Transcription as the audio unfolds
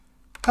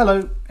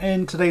Hello.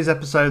 In today's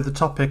episode, the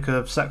topic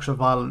of sexual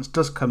violence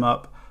does come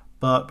up,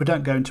 but we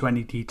don't go into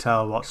any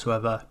detail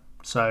whatsoever.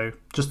 So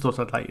just thought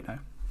I'd let you know.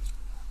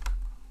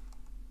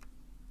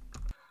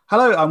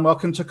 Hello and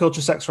welcome to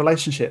Culture, Sex,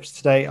 Relationships.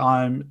 Today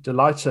I'm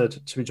delighted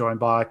to be joined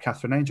by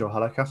Katherine Angel.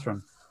 Hello,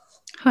 Katherine.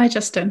 Hi,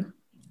 Justin.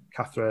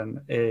 Katherine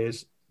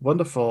is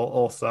wonderful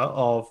author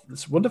of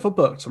this wonderful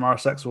book, Tomorrow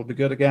Sex Will Be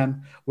Good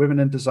Again,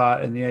 Women in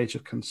Desire in the Age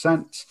of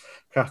Consent.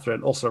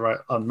 Katherine also wrote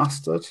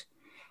Unmastered,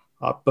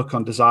 a book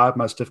on desire,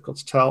 most difficult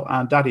to tell,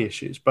 and daddy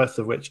issues, both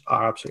of which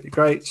are absolutely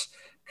great.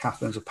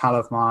 Catherine's a pal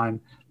of mine.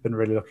 Been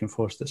really looking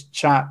forward to this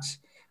chat.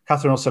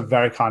 Katherine also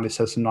very kindly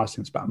says some nice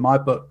things about my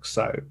book,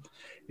 so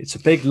it's a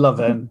big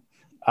love-in,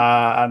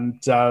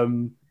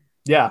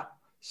 yeah.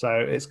 So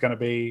it's going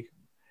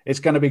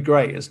to be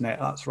great, isn't it?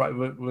 That's right.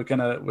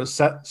 We're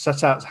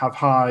set out to have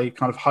high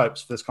kind of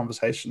hopes for this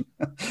conversation.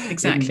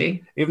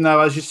 Exactly. Even though,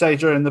 as you say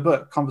during the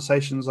book,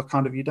 conversations are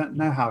kind of, you don't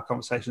know how a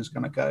conversation is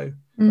going to go.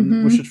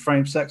 And we should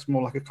frame sex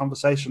more like a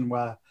conversation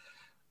where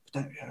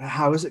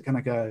how is it going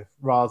to go,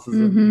 rather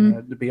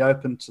than to be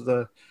open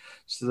to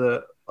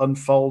the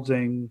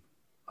unfolding,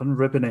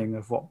 unribboning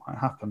of what might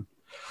happen.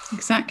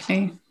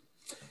 Exactly.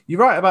 You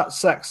write about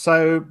sex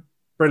so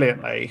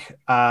brilliantly,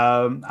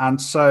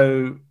 and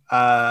so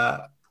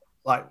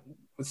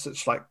with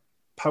such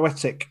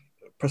poetic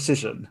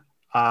precision,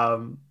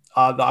 that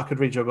I could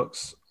read your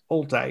books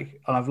all day,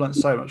 and I've learned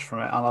so much from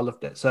it, and I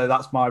loved it. So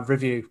that's my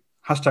review.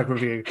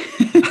 #review.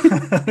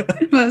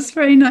 Well, that's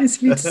very nice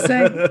of you to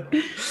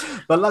say.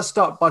 But let's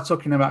start by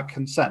talking about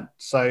consent.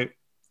 So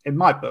in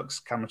my books,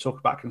 Cameron talk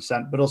about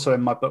consent, but also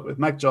in my book with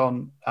Meg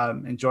John,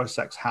 Enjoy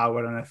Sex How,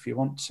 When and If You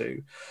Want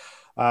To,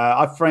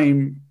 I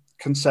frame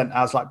consent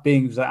as like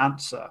being the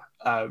answer,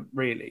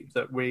 really,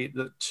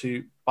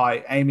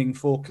 by aiming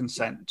for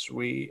consent,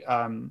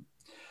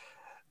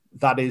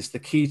 that is the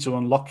key to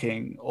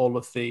unlocking all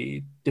of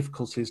the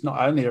difficulties,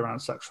 not only around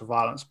sexual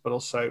violence, but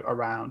also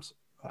around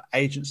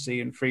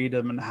agency and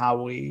freedom, and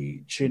how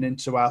we tune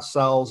into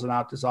ourselves and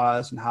our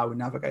desires, and how we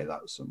navigate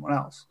that with someone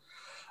else.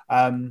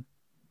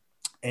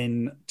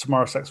 In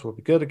Tomorrow Sex Will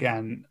Be Good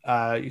Again,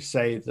 you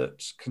say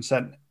that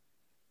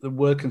the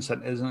word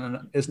consent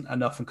isn't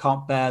enough and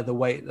can't bear the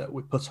weight that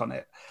we put on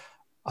it.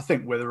 I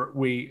think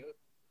we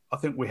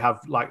have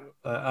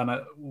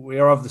we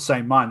are of the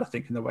same mind, I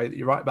think, in the way that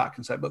you write about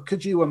consent. But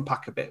could you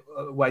unpack a bit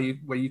where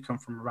you come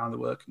from around the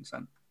word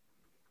consent?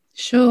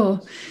 Sure.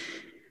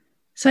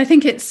 So I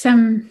think it's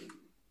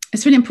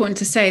really important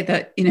to say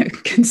that,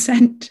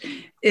 consent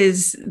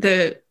is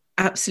the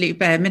absolute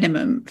bare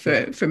minimum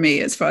for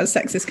me as far as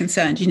sex is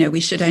concerned. We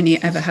should only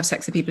ever have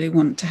sex with people who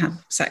want to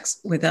have sex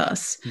with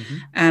us.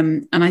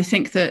 And I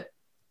think that,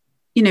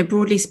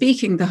 broadly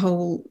speaking, the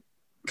whole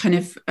kind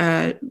of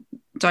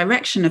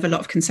direction of a lot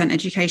of consent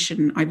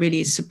education I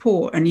really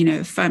support, and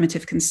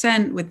affirmative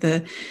consent, with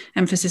the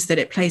emphasis that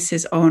it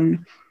places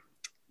on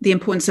the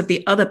importance of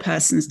the other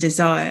person's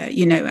desire,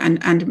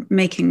 and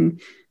making,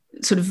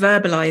 sort of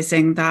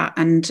verbalizing that,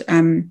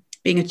 and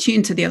being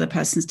attuned to the other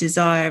person's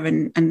desire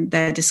and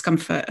their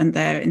discomfort and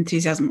their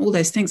enthusiasm. All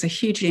those things are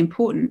hugely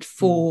important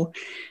for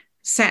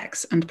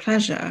sex and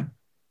pleasure.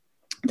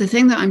 The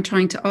thing that I'm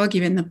trying to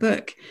argue in the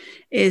book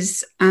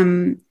is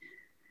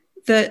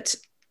that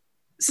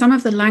some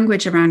of the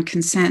language around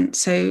consent,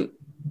 so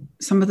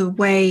some of the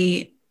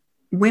way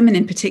women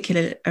in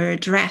particular are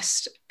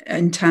addressed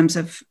in terms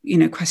of,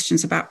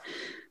 questions about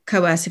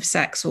coercive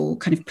sex or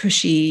kind of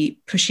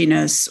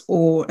pushiness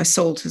or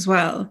assault as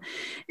well,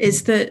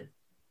 is that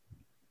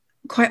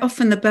quite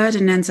often the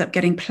burden ends up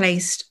getting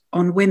placed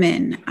on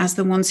women as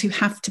the ones who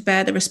have to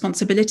bear the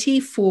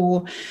responsibility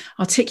for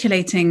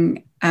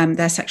articulating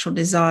their sexual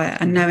desire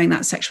and knowing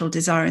that sexual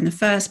desire in the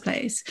first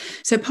place.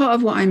 So part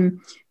of what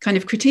I'm kind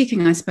of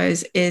critiquing, I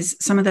suppose, is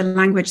some of the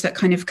language that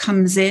kind of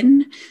comes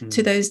in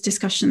to those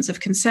discussions of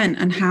consent,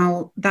 and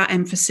how that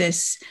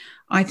emphasis,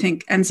 I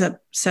think, ends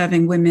up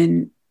serving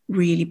women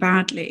really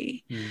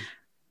badly.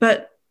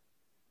 But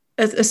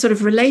a sort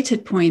of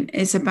related point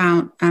is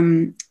about,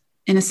 in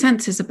a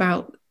sense, is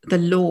about the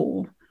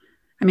law.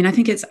 I mean, I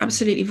think it's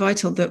absolutely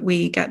vital that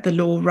we get the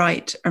law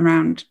right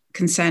around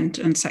consent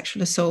and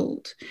sexual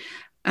assault.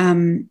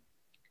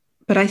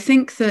 But I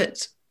think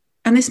that,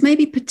 and this may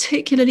be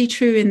particularly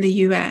true in the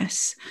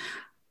US,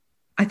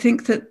 I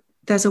think that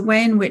there's a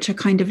way in which a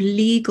kind of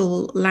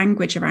legal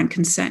language around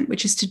consent,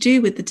 which is to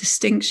do with the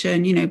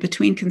distinction,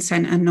 between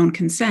consent and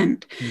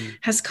non-consent,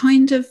 has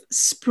kind of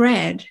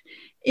spread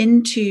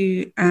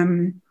into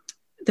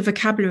the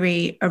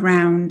vocabulary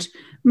around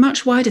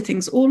much wider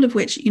things, all of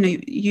which,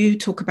 you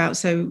talk about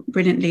so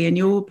brilliantly in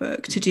your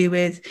book, to do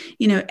with,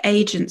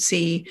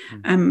 agency,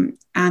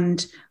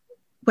 and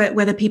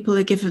whether people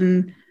are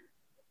given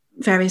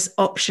various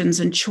options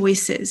and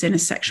choices in a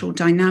sexual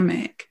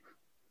dynamic.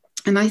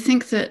 And I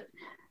think that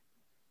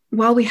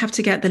while we have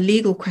to get the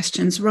legal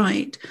questions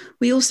right,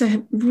 we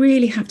also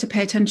really have to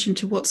pay attention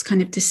to what's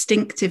kind of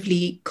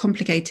distinctively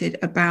complicated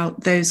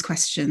about those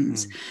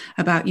questions,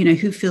 about,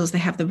 who feels they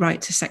have the right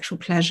to sexual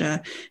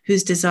pleasure,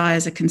 whose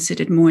desires are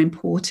considered more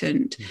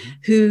important,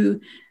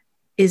 who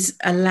is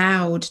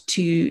allowed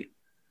to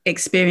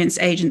experience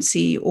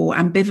agency or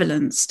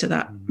ambivalence to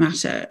that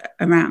matter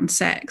around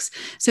sex.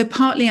 So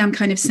partly I'm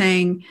kind of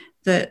saying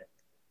that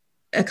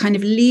a kind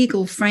of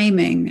legal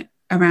framing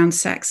around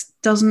sex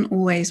doesn't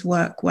always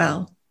work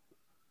well.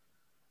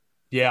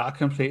 Yeah, I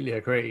completely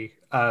agree.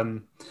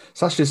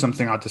 It's actually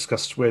something I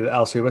discussed with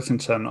Elsie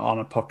Whittington on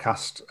a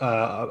podcast,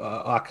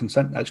 our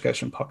consent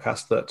education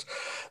podcast,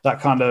 that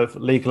kind of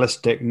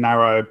legalistic,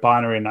 narrow,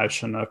 binary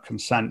notion of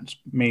consent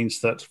means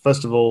that,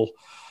 first of all,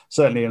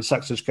 certainly in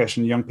sex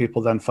education, young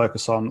people then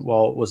focus on,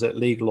 well, was it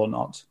legal or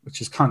not, which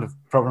is kind of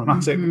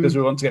problematic because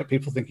we want to get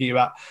people thinking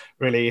about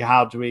really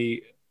how do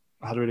we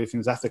do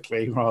things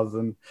ethically rather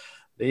than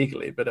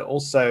legally. But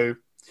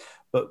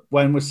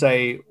when we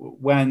say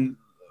when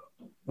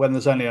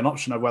there's only an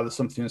option of whether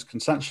something is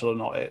consensual or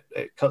not,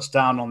 it cuts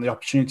down on the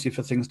opportunity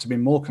for things to be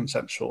more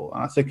consensual.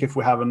 And I think if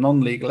we have a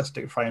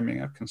non-legalistic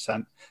framing of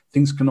consent,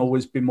 things can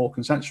always be more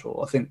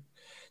consensual. I think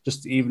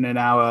just even in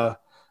how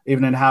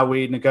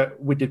we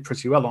did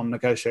pretty well on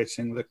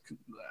negotiating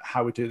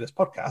how we do this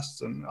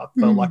podcast, and I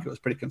felt like it was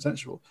pretty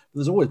consensual. But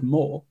there's always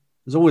more.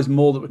 There's always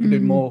more that we can do,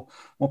 more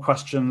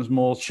questions,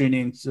 more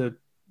tuning to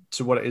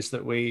what it is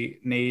that we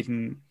need.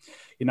 And,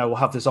 we'll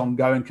have this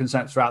ongoing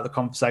consent throughout the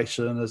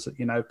conversation, as,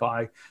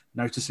 by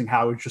noticing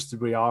how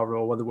interested we are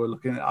or whether we're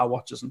looking at our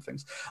watches and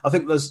things. I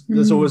think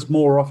there's always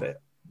more of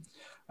it.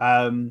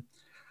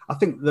 I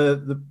think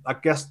I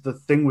guess the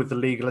thing with the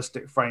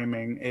legalistic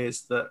framing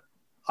is that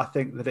I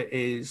think that it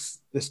is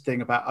this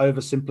thing about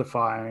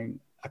oversimplifying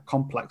a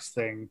complex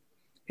thing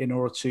in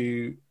order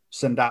to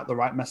send out the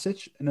right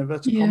message, in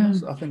inverted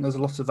commas. I think there's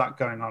a lot of that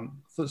going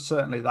on.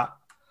 Certainly that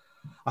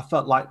I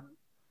felt like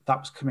that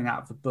was coming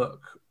out of the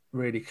book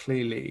really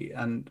clearly.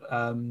 And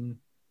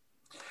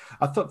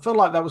I felt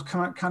like that was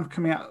kind of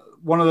coming out.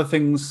 One of the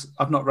things,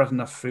 I've not read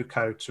enough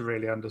Foucault to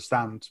really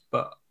understand,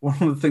 but one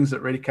of the things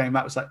that really came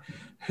out was like,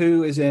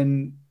 who is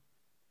in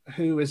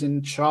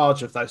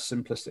charge of those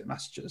simplistic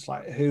messages?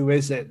 Like, who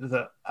is it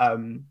that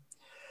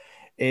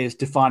is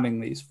defining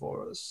these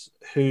for us?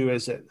 Who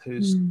is it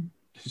who's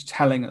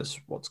telling us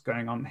what's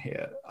going on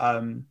here?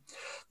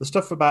 The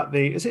stuff about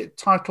is it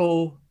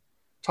Title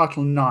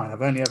 9?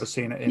 I've only ever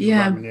seen it in the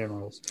Roman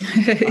numerals.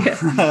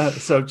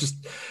 So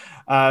just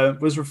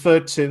was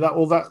referred to that.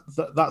 All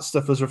that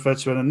stuff was referred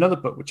to in another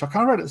book, which I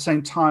kind of read at the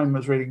same time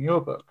as reading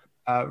your book,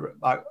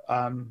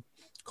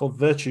 called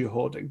Virtue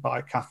Hoarding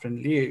by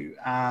Katherine Liu.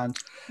 And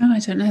I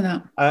don't know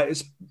that.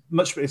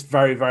 It's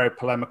very, very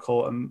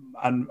polemical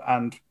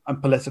and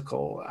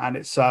political, and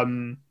it's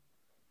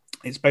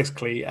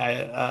basically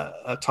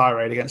a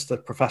tirade against the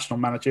professional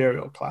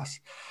managerial class.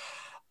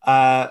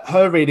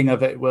 Her reading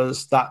of it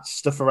was that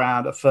stuff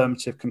around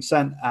affirmative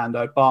consent and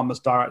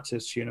Obama's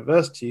directives to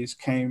universities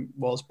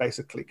was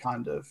basically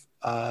kind of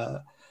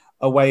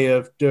a way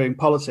of doing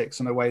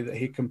politics in a way that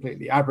he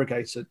completely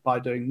abrogated by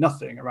doing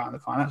nothing around the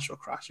financial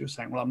crash. He was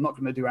saying, well, I'm not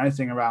going to do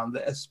anything around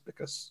this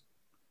because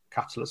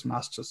capitalism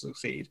has to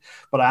succeed,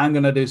 but I am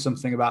going to do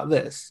something about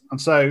this.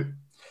 And so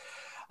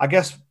I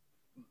guess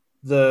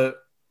I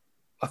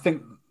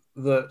think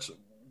that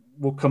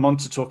we'll come on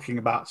to talking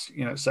about,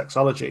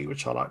 sexology,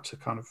 which I like to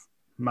kind of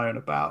moan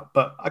about.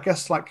 But I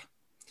guess, do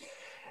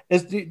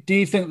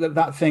you think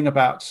that thing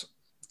about,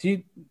 do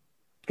you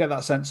get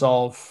that sense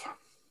of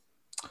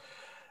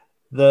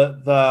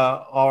there's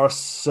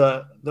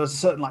a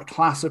certain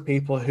class of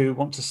people who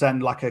want to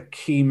send a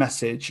key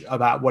message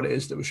about what it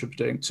is that we should be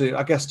doing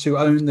to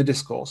own the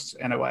discourse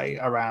in a way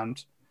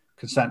around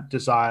consent,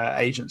 desire,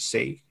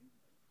 agency?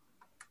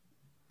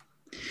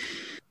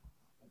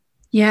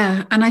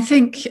 Yeah, and I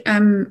think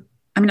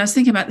I was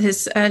thinking about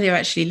this earlier,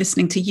 actually,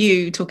 listening to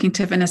you talking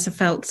to Vanessa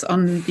Feltz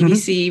on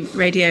BBC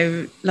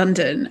Radio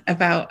London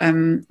about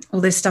all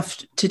this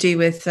stuff to do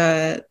with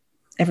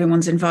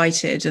Everyone's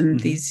Invited and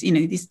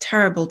these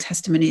terrible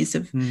testimonies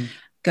of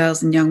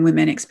girls and young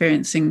women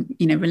experiencing,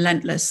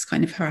 relentless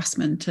kind of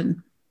harassment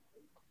and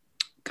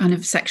kind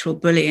of sexual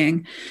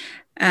bullying.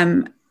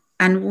 And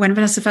when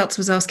Vanessa Feltz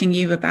was asking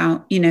you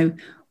about,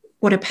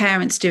 what are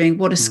parents doing?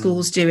 What are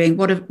schools doing?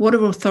 What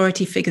are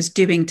authority figures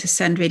doing to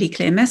send really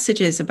clear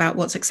messages about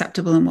what's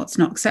acceptable and what's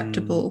not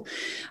acceptable?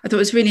 I thought it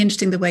was really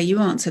interesting the way you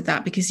answered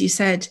that, because you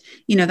said,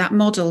 that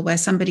model where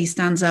somebody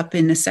stands up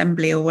in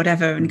assembly or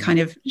whatever and kind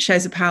of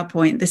shows a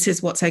PowerPoint, this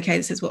is what's okay,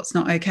 this is what's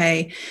not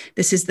okay,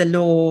 this is the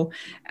law.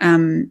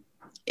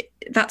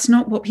 That's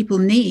not what people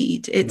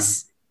need.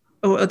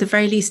 Or at the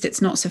very least,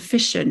 it's not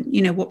sufficient.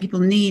 What people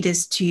need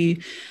is to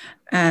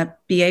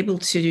be able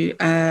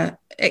to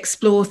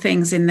explore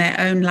things in their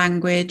own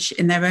language,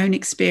 in their own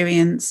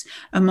experience,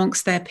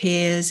 amongst their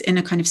peers, in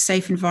a kind of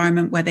safe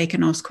environment where they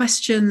can ask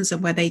questions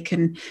and where they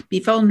can be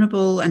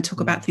vulnerable and talk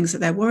about things that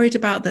they're worried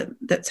about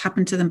that's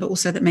happened to them, but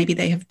also that maybe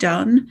they have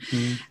done.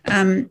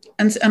 And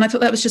I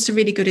thought that was just a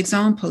really good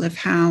example of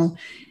how,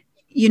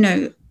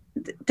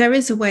 there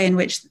is a way in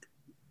which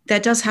there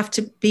does have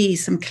to be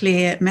some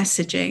clear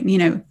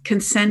messaging.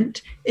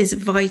 Consent is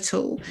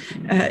vital.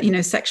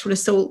 Sexual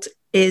assault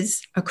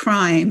is a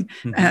crime.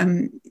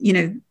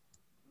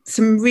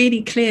 some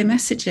really clear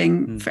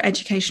messaging for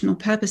educational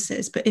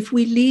purposes. But if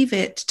we leave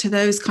it to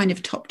those kind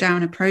of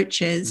top-down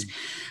approaches,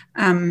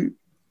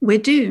 we're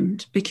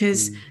doomed,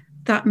 because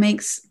that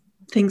makes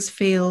things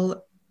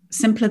feel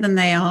simpler than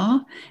they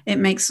are. It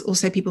makes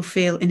also people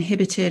feel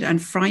inhibited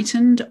and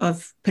frightened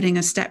of putting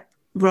a step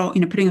wrong,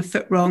 putting a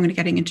foot wrong and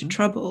getting into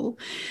trouble.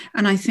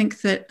 And I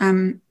think that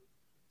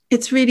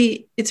it's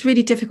really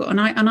difficult. And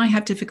I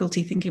have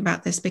difficulty thinking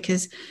about this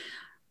because,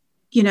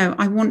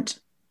 I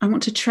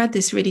want to tread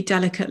this really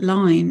delicate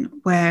line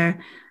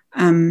where,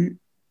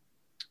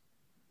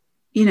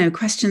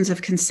 questions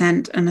of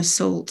consent and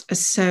assault are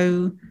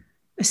so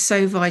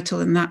vital,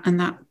 and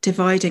that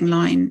dividing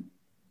line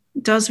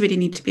does really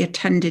need to be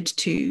attended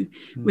to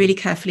really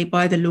carefully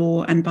by the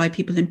law and by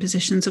people in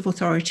positions of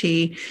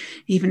authority,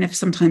 even if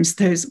sometimes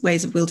those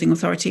ways of wielding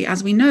authority,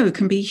 as we know,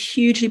 can be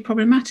hugely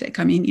problematic.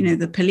 I mean,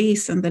 the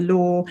police and the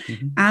law,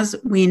 as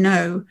we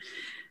know,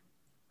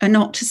 are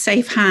not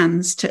safe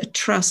hands to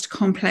trust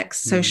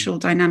complex social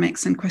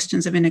dynamics and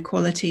questions of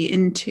inequality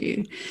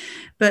into.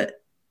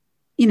 But,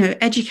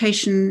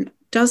 education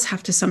does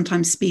have to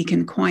sometimes speak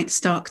in quite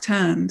stark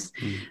terms.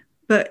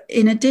 But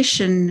in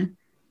addition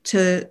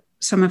to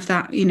some of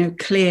that,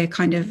 clear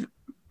kind of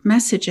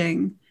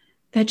messaging,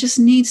 there just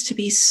needs to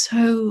be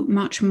so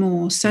much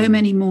more, so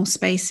many more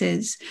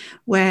spaces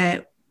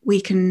where we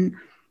can,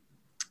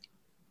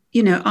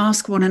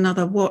 ask one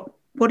another,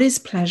 what is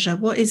pleasure?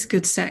 What is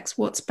good sex?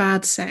 What's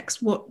bad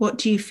sex? What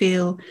do you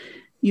feel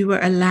you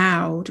were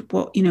allowed?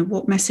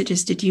 What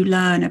messages did you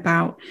learn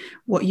about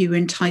what you were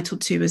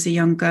entitled to as a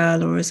young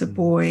girl or as a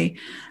boy?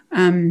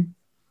 And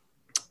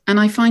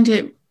I find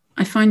it,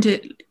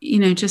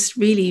 just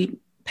really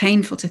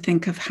painful to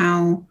think of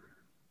how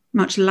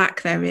much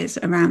lack there is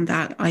around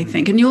that, I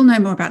think. And you'll know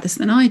more about this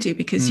than I do,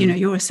 because,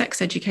 you're a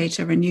sex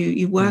educator and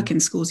you work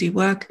in schools, you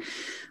work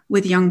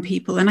with young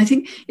people. And I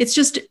think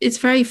it's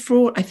very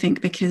fraught, I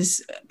think,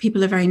 because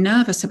people are very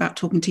nervous about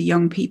talking to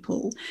young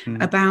people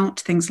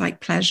about things like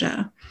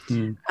pleasure,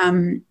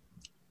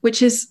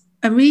 which is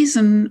a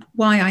reason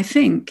why I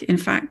think, in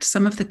fact,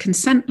 some of the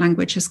consent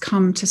language has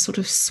come to sort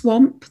of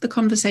swamp the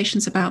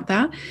conversations about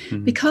that,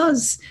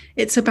 because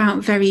it's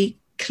about very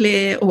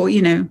clear, or,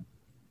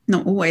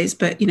 not always,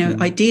 but,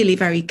 ideally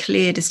very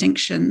clear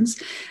distinctions.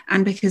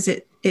 And because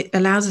it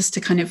allows us to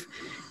kind of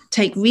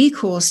take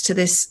recourse to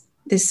this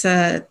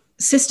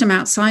system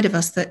outside of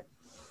us that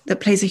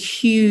plays a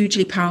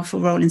hugely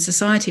powerful role in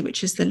society,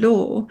 which is the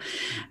law.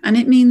 And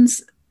it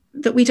means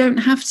that we don't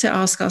have to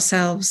ask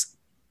ourselves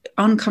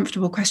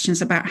uncomfortable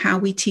questions about how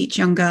we teach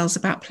young girls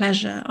about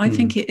pleasure. I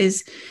think it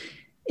is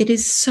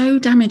so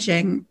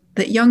damaging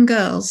that young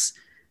girls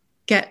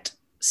get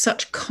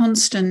such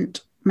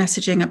constant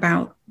messaging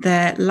about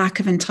their lack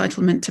of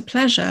entitlement to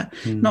pleasure,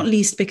 not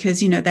least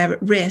because, they're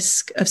at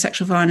risk of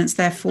sexual violence.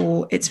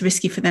 Therefore, it's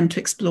risky for them to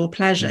explore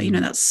pleasure.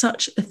 That's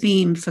such a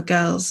theme for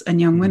girls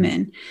and young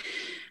women.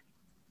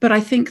 But I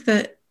think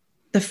that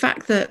the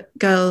fact that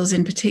girls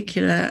in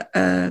particular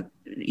are,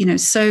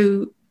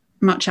 so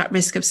much at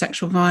risk of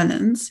sexual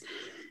violence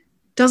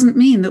doesn't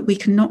mean that we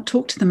cannot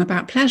talk to them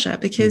about pleasure,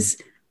 because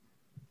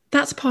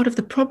that's part of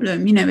the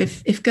problem.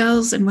 If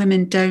girls and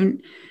women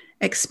don't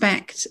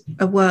expect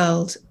a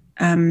world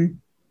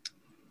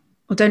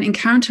or don't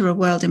encounter a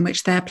world in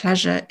which their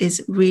pleasure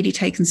is really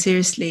taken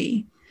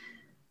seriously,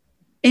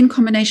 in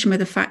combination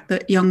with the fact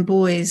that young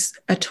boys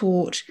are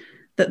taught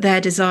that their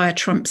desire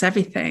trumps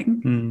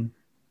everything,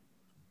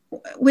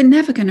 we're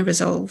never going to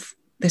resolve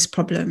this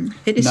problem.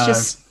 It is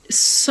just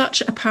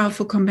such a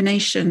powerful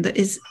combination that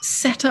is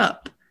set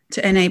up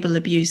to enable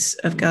abuse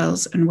of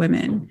girls and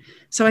women.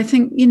 So I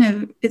think,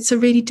 it's a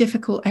really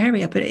difficult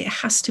area, but it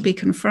has to be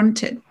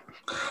confronted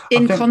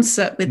in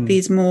concert with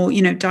these more,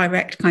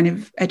 direct kind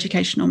of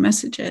educational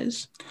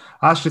messages.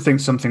 I actually think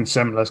something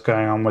similar is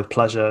going on with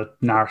pleasure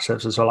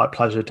narratives as well, like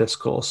pleasure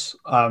discourse.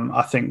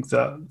 I think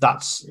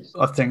that's been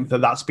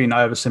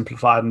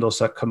oversimplified and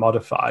also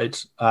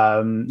commodified.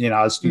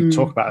 As you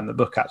talk about in the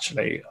book,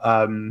 actually,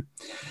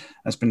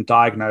 it's been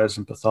diagnosed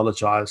and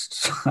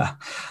pathologized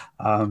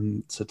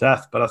to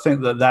death. But I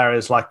think that there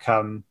is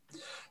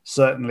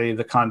certainly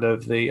the kind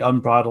of the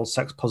unbridled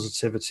sex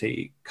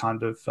positivity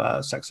kind of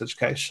sex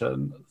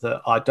education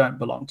that I don't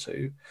belong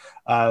to,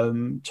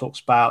 talks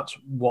about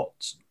what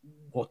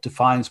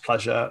defines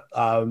pleasure,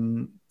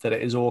 that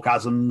it is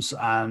orgasms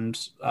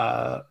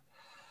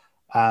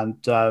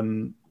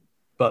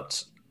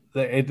but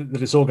that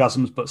it's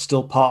orgasms, but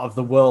still part of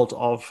the world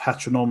of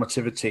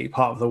heteronormativity,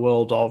 part of the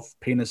world of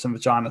penis and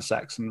vagina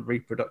sex and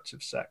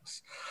reproductive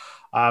sex.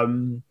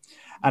 And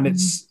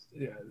it's,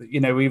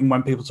 even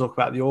when people talk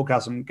about the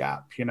orgasm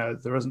gap,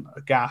 there isn't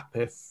a gap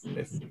if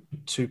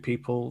two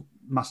people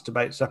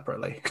masturbate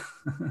separately.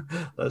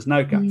 There's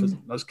no gap,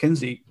 as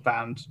Kinsey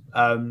found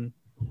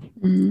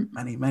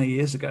many, many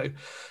years ago.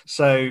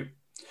 So,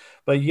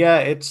 but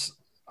yeah,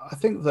 I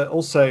think that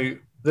also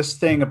this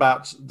thing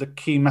about the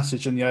key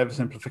message and the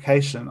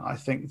oversimplification, I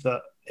think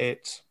that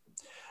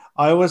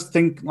I always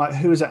think,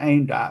 who is it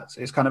aimed at?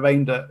 It's kind of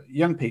aimed at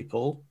young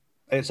people.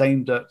 It's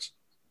aimed at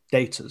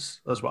datas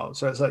as well.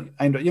 So it's like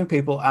aimed at young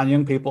people, and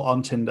young people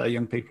on Tinder,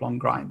 young people on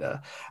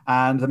Grindr.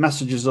 And the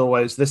message is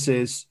always, this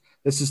is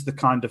the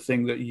kind of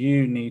thing that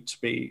you need to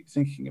be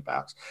thinking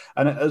about.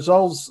 And it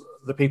absolves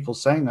the people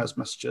saying those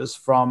messages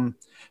from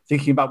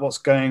thinking about what's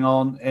going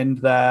on in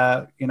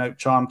their,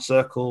 charmed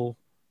circle,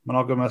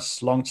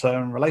 monogamous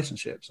long-term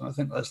relationships. And I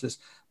think there's this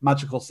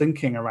magical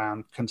thinking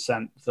around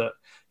consent that,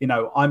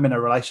 I'm in a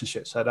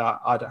relationship, so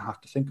I don't have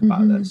to think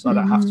about this. I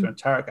don't have to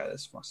interrogate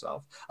this for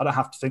myself. I don't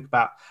have to think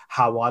about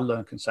how I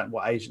learn consent,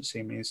 what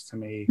agency means to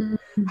me,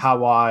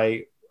 how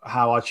I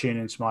tune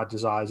into my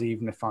desires,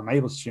 even if I'm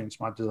able to tune into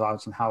my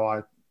desires, and how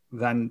I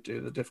then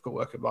do the difficult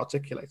work of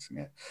articulating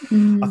it.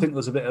 I think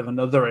there's a bit of an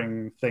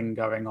othering thing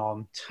going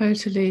on.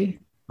 Totally.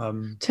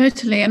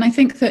 Totally. And I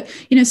think that,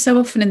 so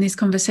often in these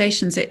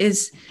conversations, it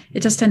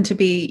does tend to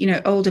be,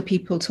 older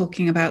people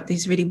talking about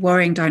these really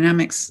worrying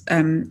dynamics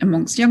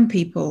amongst young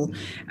people.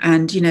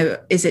 And,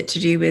 is it to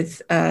do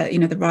with,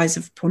 the rise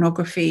of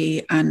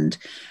pornography and,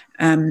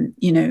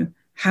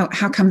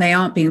 how come they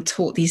aren't being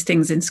taught these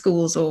things in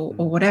schools or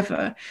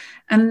whatever?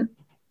 And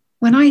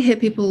when I hear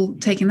people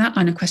taking that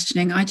line of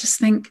questioning, I just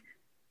think,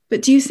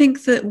 but do you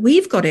think that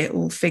we've got it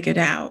all figured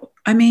out?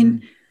 I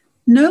mean,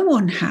 no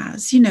one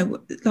has,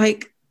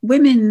 like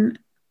women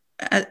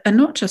are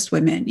not just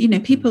women,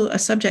 people are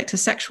subject to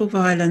sexual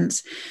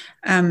violence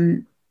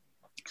and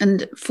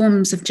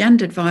forms of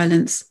gendered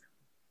violence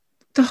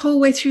the whole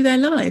way through their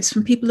lives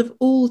from people of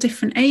all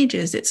different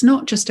ages. It's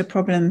not just a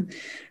problem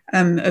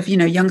of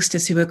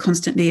youngsters who are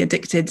constantly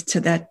addicted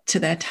to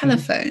their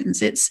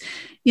telephones. It's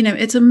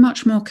it's a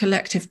much more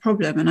collective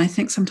problem, and I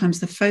think sometimes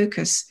the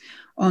focus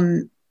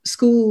on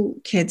school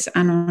kids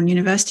and on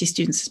university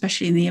students,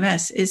 especially in the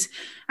US, is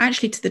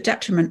actually to the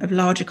detriment of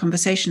larger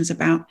conversations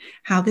about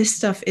how this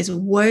stuff is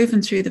woven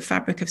through the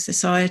fabric of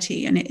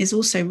society, and it is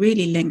also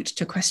really linked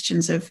to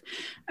questions of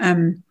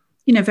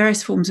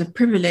various forms of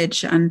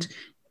privilege and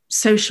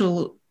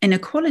social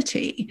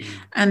inequality.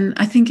 And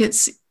I think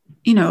it's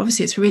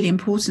obviously it's really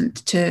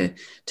important to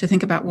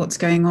think about what's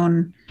going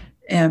on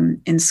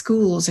in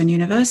schools and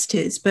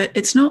universities, but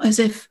it's not as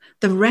if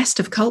the rest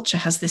of culture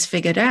has this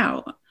figured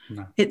out.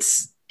 No.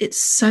 It's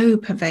so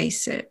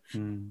pervasive.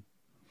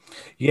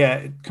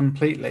 Yeah,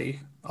 completely.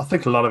 I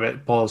think a lot of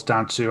it boils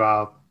down to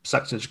our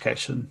sex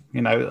education.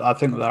 I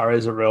think there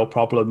is a real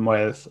problem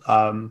with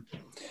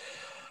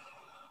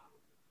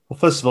well,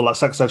 first of all, that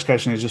sex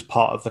education is just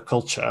part of the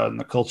culture, and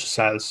the culture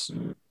tells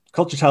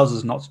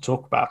us not to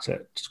talk about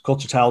it.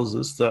 Culture tells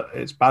us that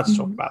it's bad to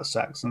talk about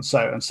sex, and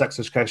sex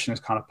education is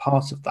kind of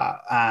part of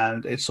that.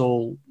 And it's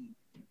all,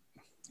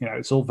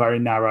 it's all very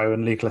narrow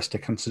and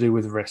legalistic and to do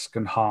with risk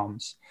and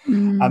harms,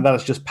 and that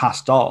is just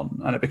passed on.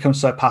 And it becomes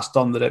so passed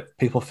on that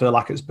people feel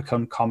like it's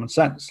become common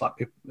sense. Like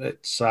people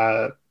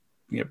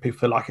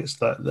feel like it's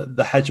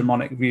the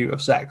hegemonic view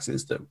of sex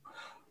is that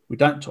we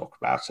don't talk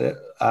about it,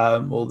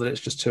 or that it's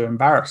just too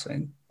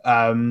embarrassing.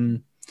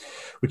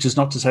 Which is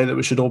not to say that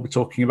we should all be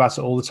talking about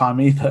it all the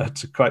time either.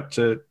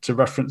 To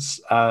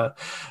reference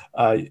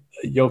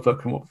your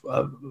book and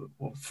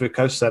what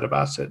Foucault said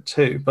about it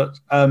too. But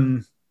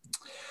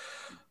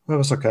where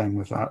was I going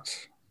with that?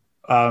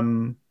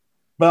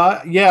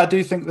 I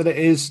do think that it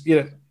is.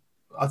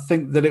 I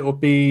think that it would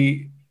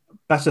be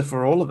better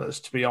for all of us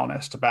to be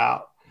honest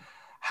about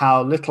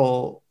how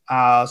little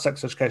our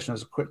sex education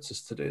has equipped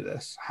us to do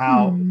this,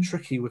 how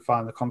tricky we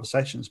find the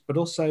conversations, but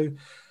also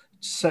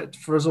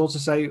for us all to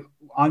say,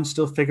 I'm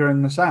still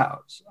figuring this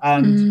out.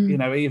 And,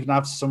 even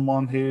as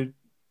someone who,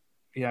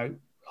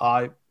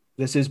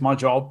 this is my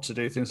job to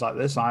do things like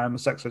this. I am a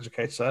sex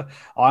educator.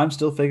 I'm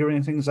still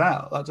figuring things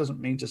out. That doesn't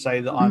mean to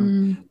say that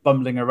I'm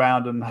bumbling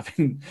around and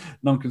having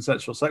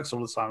non-consensual sex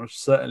all the time, which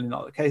is certainly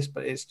not the case.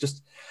 But it's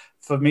just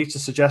for me to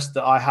suggest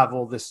that I have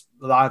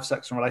that I have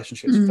sex and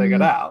relationships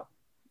figured out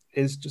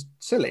is just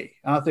silly.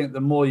 And I think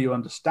the more you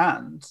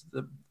understand,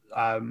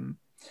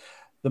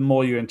 the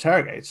more you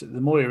interrogate it, the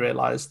more you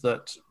realize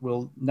that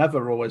we'll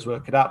never always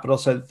work it out, but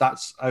also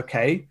that's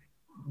okay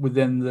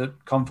within the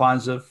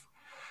confines of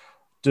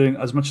doing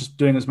as much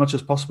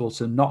as possible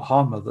to not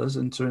harm others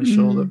and to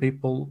ensure that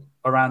people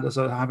around us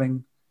are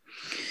having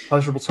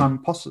pleasurable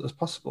time as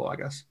possible, I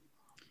guess.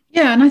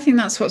 Yeah, and I think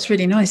that's what's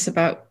really nice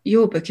about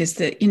your book is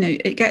that,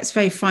 it gets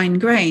very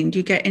fine-grained.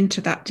 You get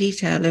into that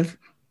detail of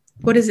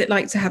what is it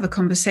like to have a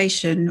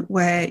conversation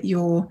where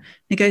you're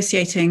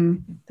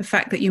negotiating the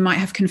fact that you might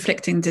have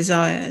conflicting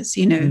desires,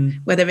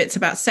 whether it's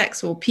about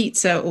sex or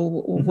pizza or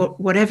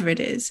whatever it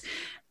is,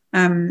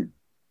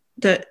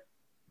 that,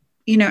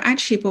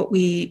 actually what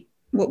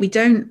we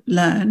don't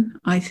learn,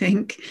 I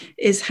think,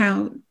 is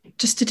how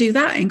just to do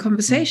that in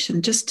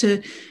conversation, just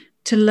to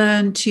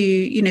learn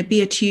to,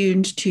 be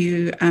attuned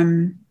to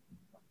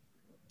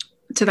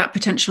that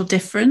potential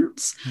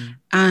difference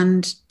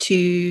and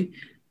to,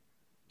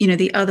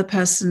 the other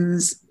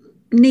person's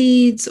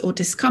needs or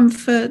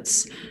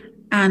discomforts.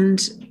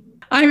 And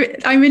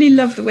I really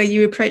love the way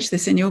you approach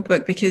this in your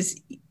book, because,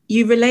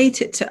 you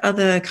relate it to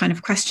other kind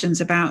of questions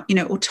about,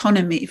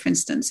 autonomy, for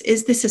instance.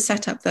 Is this a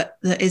setup that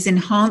is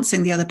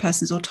enhancing the other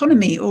person's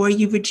autonomy, or are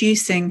you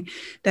reducing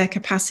their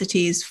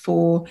capacities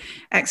for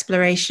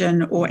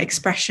exploration or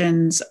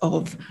expressions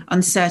of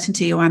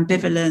uncertainty or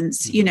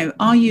ambivalence?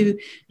 Are you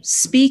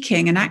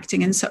speaking and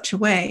acting in such a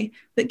way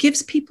that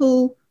gives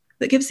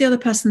the other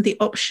person the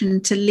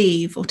option to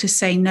leave, or to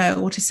say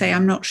no, or to say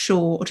I'm not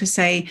sure, or to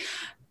say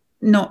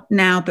not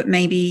now but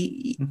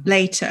maybe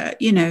later,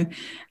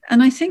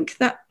 and I think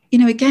that,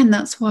 again,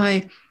 that's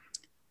why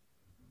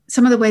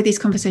some of the way these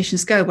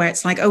conversations go, where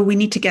it's like, oh, we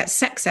need to get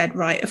sex ed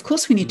right. Of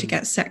course we need to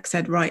get sex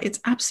ed right. It's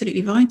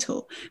absolutely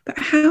vital. But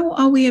how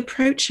are we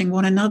approaching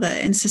one another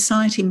in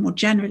society more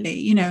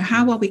generally?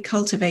 How are we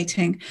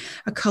cultivating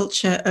a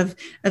culture of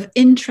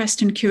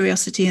interest and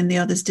curiosity in the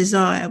other's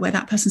desire, where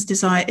that person's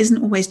desire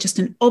isn't always just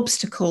an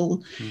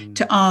obstacle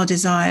to our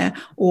desire,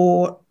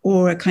 or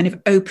a kind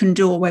of open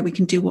door where we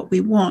can do what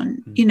we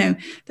want?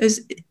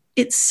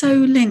 It's so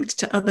linked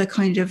to other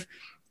kind of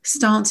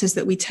stances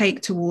that we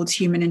take towards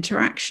human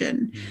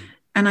interaction.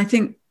 And I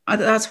think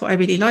that's what I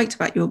really liked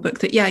about your book,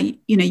 that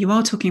you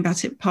are talking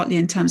about it partly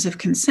in terms of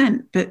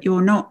consent, but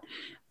you're not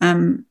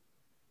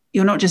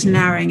just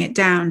narrowing it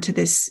down to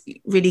this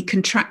really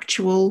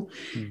contractual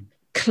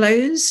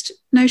closed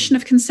notion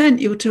of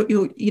consent. You're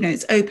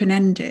it's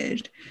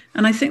open-ended,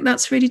 and I think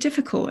that's really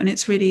difficult, and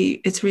it's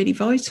really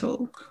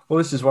vital. Well,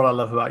 this is what I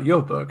love about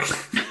your book.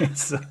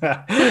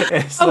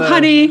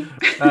 Honey.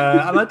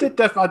 And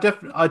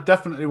I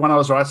definitely, when I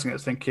was writing it,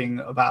 thinking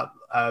about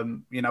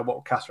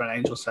what Katherine and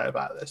Angel say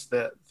about this,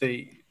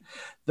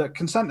 that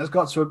consent has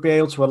got to be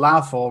able to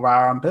allow for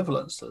our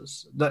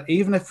ambivalences. That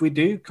even if we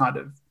do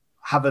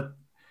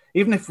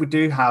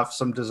have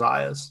some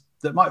desires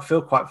that might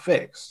feel quite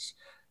fixed,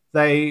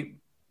 we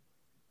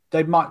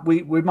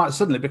might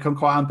suddenly become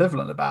quite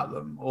ambivalent about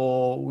them,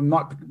 or we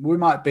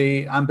might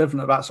be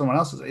ambivalent about someone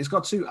else's. It's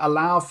got to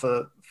allow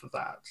for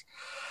that.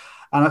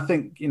 And I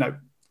think,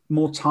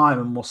 more time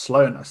and more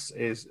slowness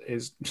is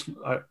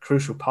a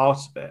crucial part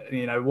of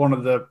it. One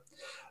of the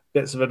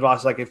bits of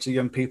advice I give to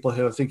young people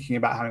who are thinking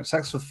about having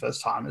sex for the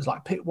first time is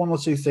like, pick one or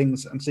two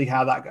things and see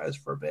how that goes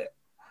for a bit,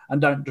 and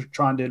don't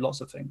try and do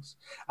lots of things.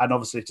 And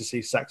obviously to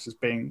see sex as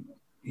being,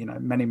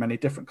 many, many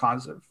different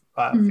kinds of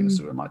things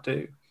that we might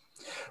do.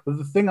 But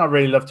the thing I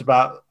really loved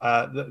about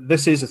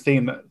this is a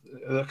theme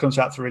that comes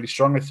out really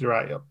strongly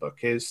throughout your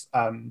book, is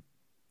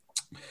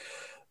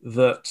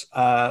that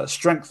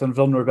strength and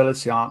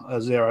vulnerability aren't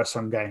a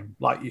zero-sum game.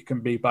 Like, you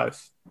can be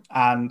both.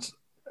 And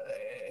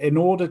in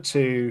order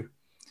to,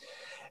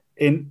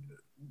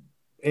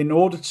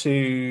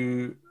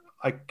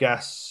 I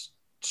guess,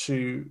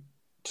 to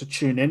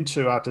tune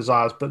into our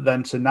desires, but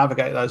then to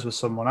navigate those with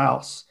someone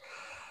else,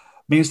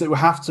 means that we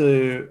have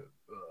to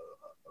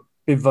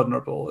be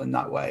vulnerable in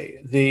that way.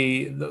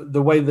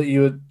 The way that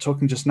you were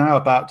talking just now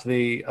about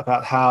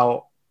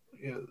how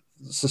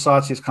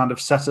society has kind of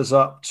set us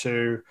up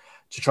to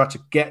try to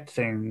get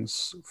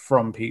things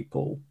from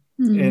people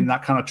in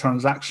that kind of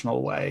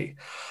transactional way,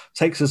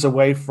 takes us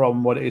away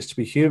from what it is to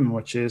be human,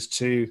 which is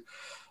to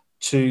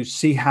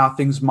see how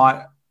things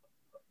might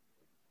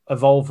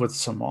evolve with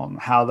someone,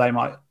 how they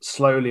might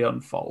slowly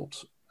unfold.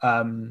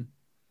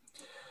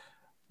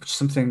 Which is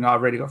something I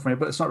really got from you,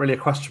 but it's not really a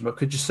question. But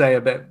could you say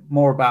a bit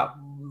more about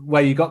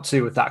where you got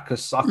to with that?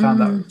 Because I found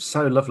that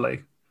so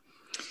lovely.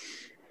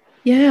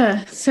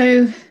 Yeah.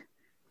 So,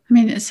 I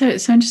mean, it's so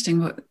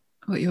interesting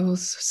what you're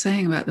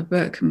saying about the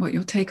book and what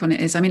your take on it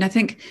is. I mean, I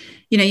think,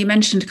 you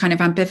mentioned kind of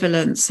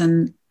ambivalence,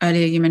 and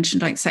earlier you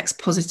mentioned like sex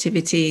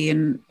positivity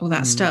and all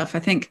that stuff. I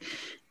think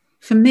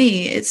for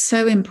me, it's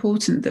so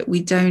important that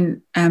we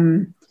don't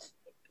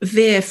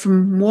veer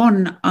from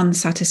one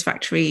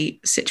unsatisfactory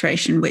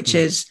situation, which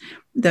is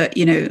that,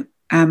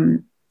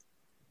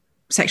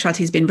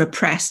 sexuality has been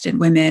repressed in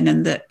women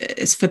and that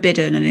it's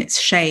forbidden and it's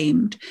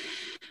shamed.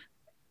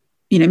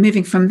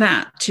 Moving from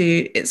that to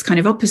its kind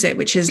of opposite,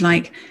 which is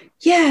like,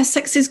 yeah,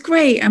 sex is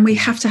great, and we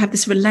have to have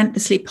this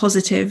relentlessly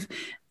positive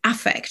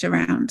affect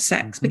around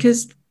sex,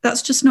 because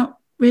that's just not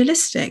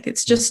realistic.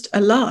 It's just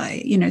a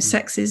lie.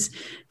 Sex is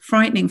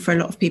frightening for a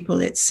lot of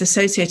people. It's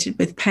associated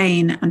with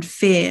pain and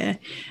fear,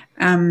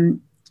 and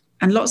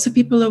lots of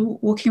people are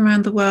walking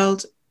around the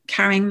world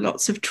carrying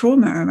lots of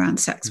trauma around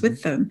sex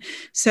with them.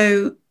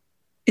 So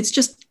it's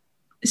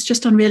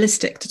just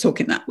unrealistic to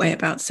talk in that way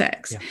about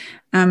sex.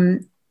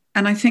 And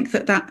I think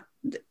that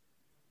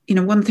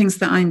one of the things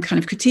that I'm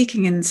kind of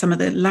critiquing in some of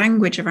the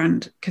language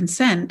around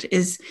consent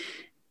is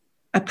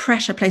a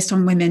pressure placed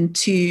on women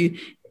to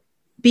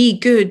be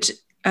good,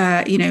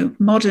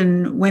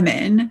 modern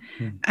women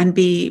and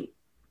be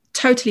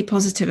totally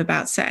positive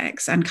about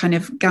sex and kind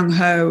of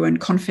gung-ho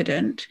and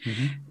confident,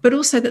 but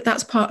also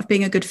that's part of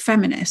being a good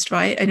feminist,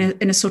 right?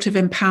 In a sort of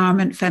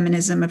empowerment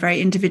feminism, a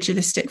very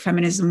individualistic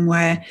feminism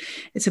where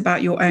it's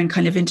about your own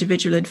kind of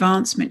individual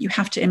advancement. You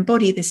have to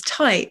embody this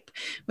type,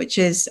 which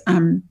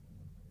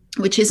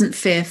isn't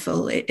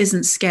fearful, it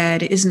isn't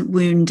scared, it isn't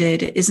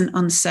wounded, it isn't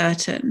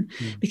uncertain,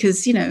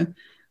 because,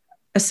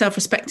 a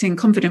self-respecting,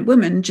 confident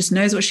woman just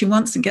knows what she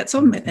wants and gets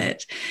on with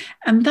it.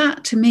 And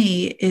that to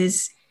me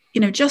is,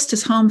 just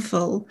as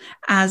harmful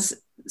as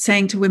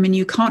saying to women,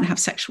 you can't have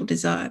sexual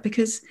desire,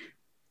 because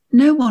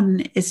no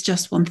one is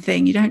just one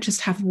thing. You don't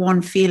just have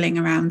one feeling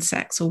around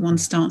sex or one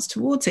stance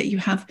towards it. You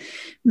have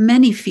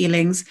many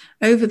feelings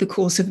over the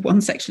course of one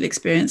sexual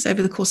experience,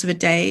 over the course of a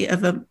day,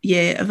 of a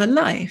year, of a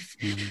life.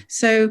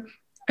 So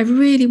I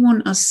really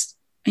want us,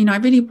 I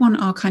really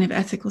want our kind of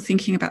ethical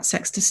thinking about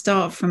sex to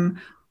start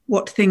from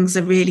what things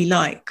are really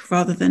like,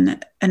 rather than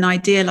an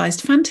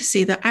idealized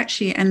fantasy that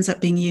actually ends up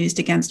being used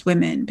against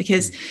women.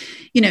 Because,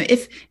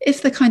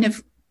 if the kind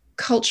of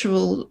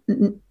cultural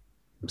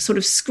sort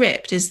of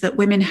script is that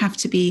women have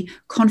to be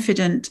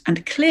confident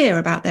and clear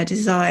about their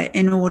desire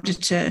in order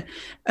to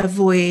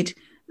avoid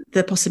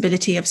the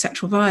possibility of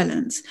sexual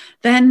violence,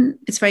 then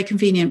it's very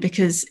convenient,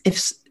 because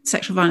if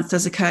sexual violence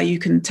does occur, you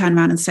can turn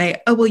around and say,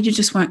 oh, well, you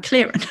just weren't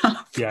clear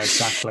enough. Yeah,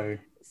 exactly.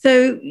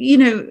 So,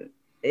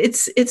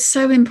 it's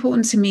so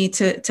important to me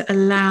to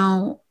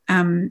allow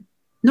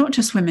not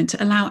just women,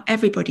 to allow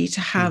everybody to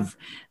have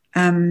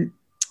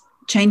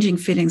changing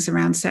feelings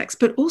around sex,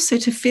 but also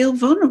to feel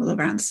vulnerable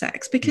around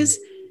sex, because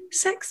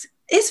sex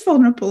is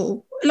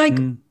vulnerable. Like,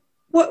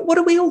 what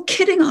are we all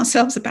kidding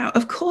ourselves about?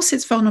 Of course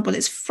it's vulnerable.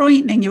 It's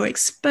frightening. You're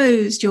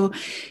exposed. You're,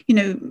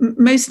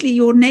 mostly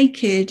you're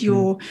naked.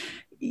 You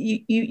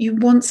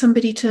want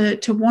somebody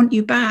to want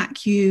you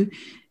back. And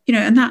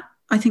that,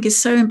 I think,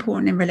 is so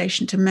important in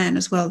relation to men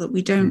as well, that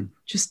we don't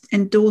just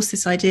endorse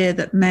this idea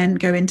that men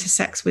go into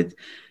sex with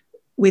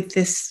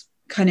this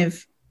kind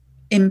of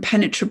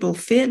impenetrable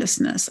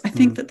fearlessness. I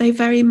think that they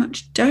very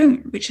much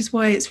don't, which is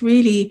why it's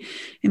really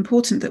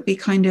important that we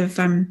kind of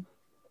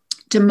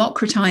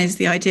democratize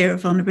the idea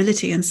of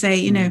vulnerability and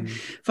say,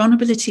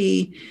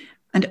 vulnerability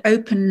and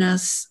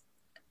openness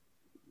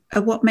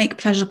are what make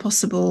pleasure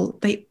possible.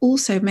 They're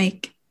also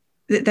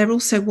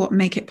what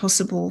make it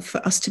possible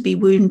for us to be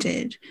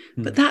wounded.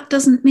 But that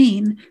doesn't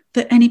mean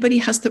that anybody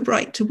has the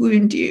right to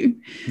wound you.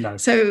 No.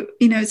 So,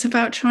 it's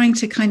about trying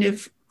to kind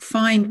of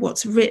find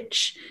what's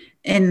rich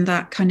in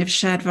that kind of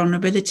shared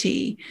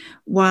vulnerability,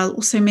 while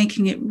also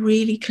making it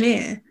really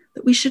clear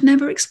that we should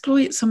never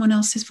exploit someone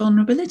else's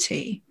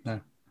vulnerability.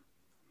 No,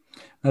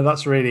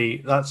 that's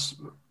really,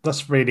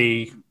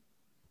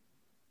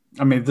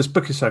 I mean, this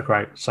book is so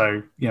great.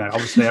 So,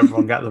 obviously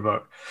everyone get the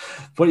book.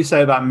 What you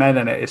say about men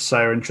in it is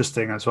so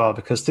interesting as well,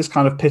 because this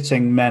kind of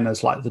pitting men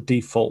as like the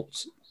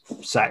default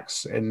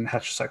sex in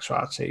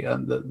heterosexuality,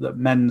 and that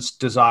men's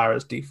desire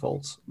as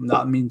default, and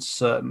that means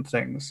certain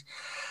things,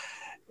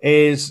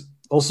 is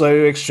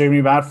also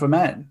extremely bad for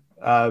men.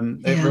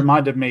 It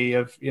reminded me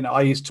of,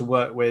 I used to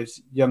work with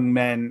young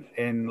men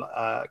in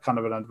kind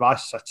of an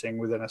advice setting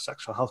within a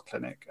sexual health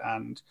clinic.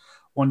 And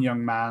one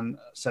young man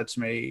said to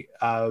me,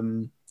 a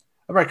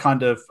very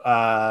kind of,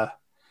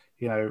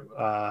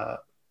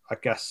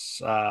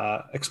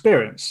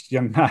 experienced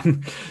young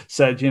man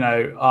said,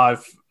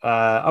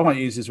 I won't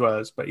use his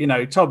words, but, he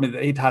told me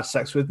that he'd had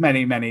sex with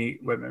many, many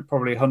women,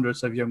 probably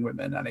hundreds of young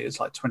women. And he was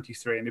like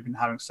 23 and he'd been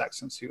having sex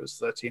since he was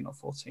 13 or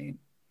 14.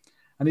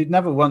 And he'd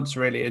never once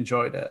really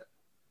enjoyed it.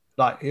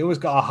 Like, he always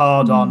got a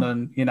hard on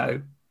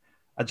and,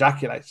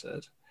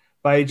 ejaculated.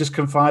 But he just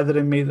confided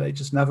in me that he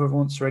just never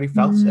once really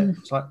felt it.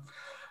 It's like,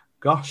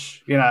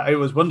 gosh, it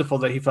was wonderful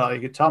that he felt he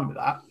could tell me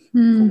that,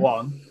 for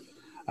one.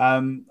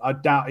 I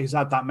doubt he's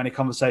had that many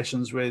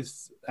conversations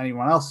with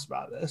anyone else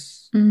about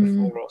this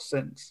before or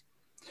since.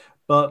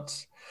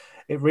 But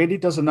it really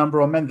does a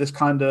number on men, this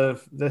kind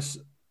of, this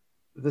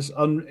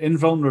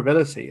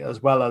invulnerability,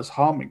 as well as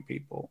harming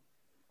people,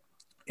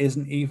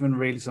 isn't even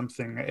really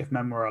something that, if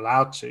men were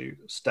allowed to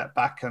step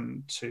back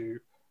and to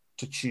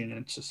tune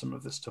into some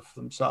of this stuff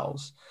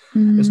themselves,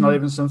 it's not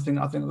even something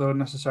I think they would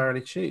necessarily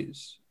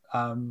choose.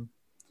 And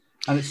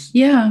it's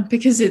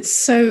because it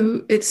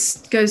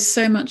goes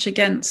so much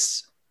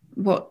against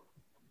what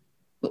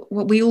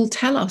we all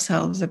tell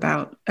ourselves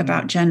about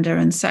gender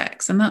and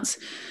sex, and that's,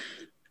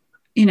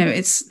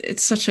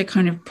 it's such a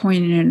kind of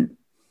poignant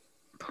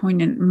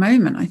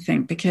moment, I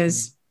think,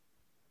 because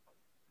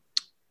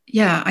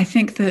I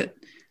think that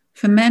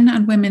for men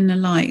and women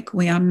alike,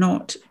 we are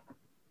not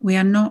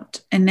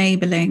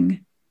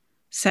enabling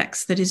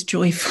sex that is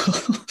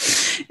joyful.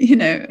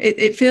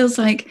 It feels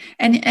like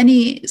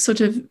any sort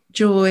of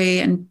joy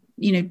and,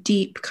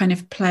 deep kind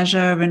of pleasure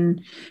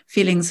and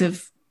feelings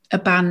of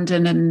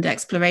abandon and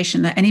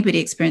exploration that anybody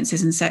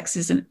experiences in sex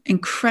is an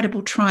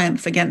incredible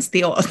triumph against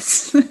the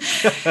odds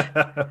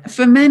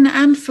for men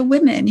and for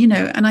women,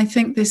 and I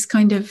think this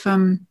kind of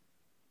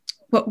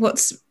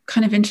what's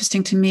kind of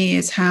interesting to me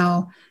is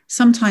how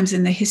sometimes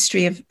in the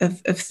history of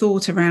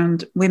thought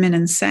around women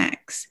and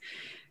sex,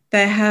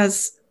 there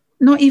has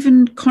not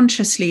even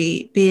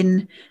consciously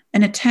been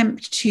an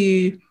attempt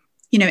to,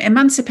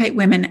 emancipate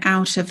women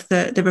out of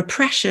the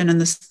repression and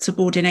the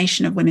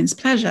subordination of women's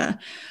pleasure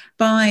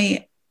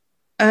by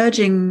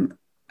urging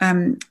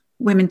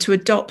women to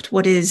adopt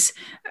what is,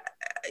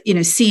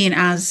 seen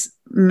as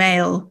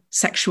male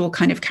sexual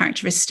kind of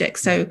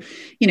characteristics. So,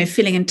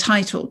 feeling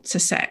entitled to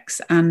sex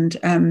and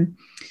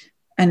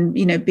and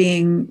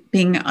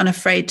being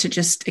unafraid to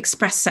just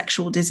express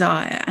sexual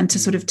desire and to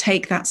sort of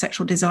take that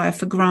sexual desire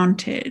for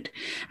granted.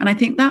 And I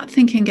think that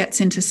thinking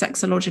gets into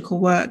sexological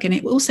work, and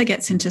it also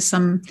gets into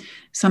some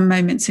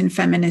moments in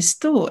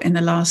feminist thought in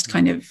the last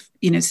kind of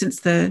since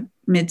the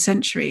mid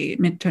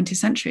 20th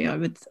century,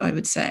 I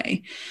would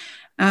say.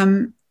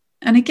 And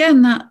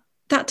again,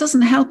 that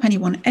doesn't help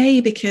anyone,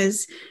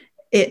 because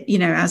it,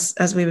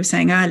 as we were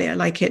saying earlier,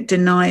 like it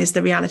denies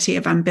the reality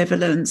of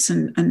ambivalence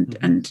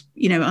and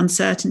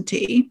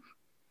uncertainty,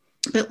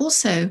 but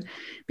also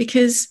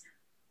because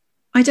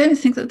I don't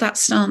think that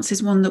stance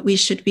is one that we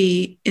should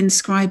be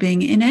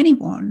inscribing in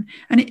anyone.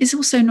 And it is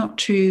also not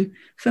true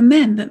for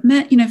men,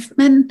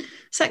 that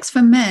sex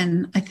for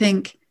men, I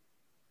think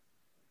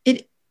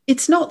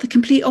it's not the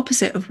complete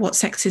opposite of what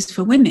sex is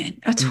for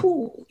women at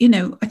all.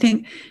 I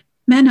think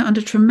men are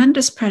under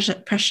tremendous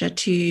pressure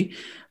to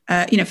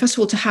first of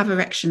all, to have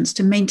erections,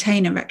 to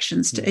maintain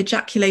erections, to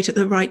ejaculate at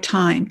the right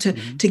time, to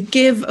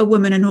give a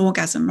woman an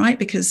orgasm, right?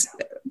 Because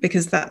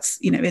that's,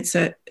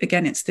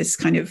 it's this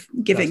kind of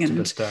giving, and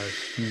it's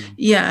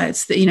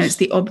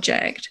the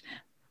object,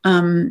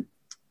 and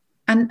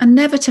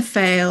never to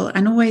fail,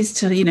 and always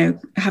to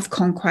have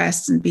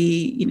conquests and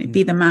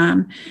be the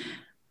man.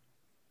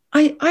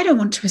 I don't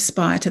want to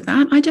aspire to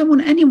that. I don't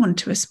want anyone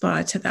to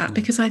aspire to that,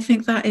 because I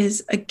think that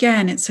is,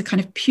 again, it's a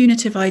kind of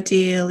punitive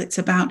ideal. It's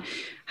about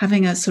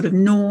having a sort of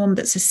norm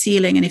that's a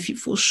ceiling, and if you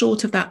fall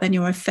short of that, then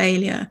you're a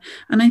failure.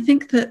 And I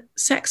think that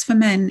sex for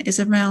men is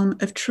a realm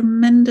of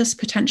tremendous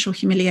potential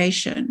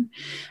humiliation.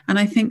 And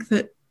I think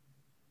that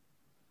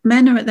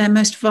men are at their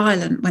most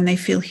violent when they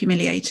feel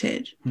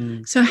humiliated.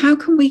 So how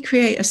can we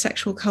create a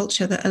sexual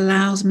culture that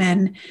allows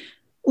men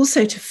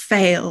also to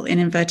fail, in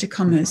inverted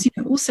commas,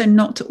 also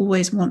not to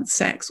always want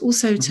sex,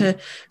 also to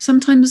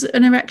sometimes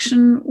an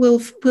erection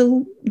will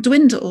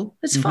dwindle.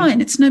 It's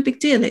fine. It's no big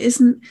deal. It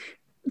isn't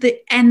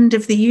the end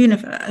of the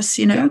universe,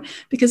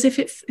 because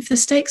if the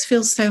stakes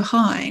feel so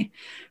high,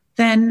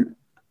 then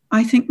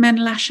I think men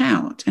lash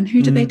out. And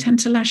who do they tend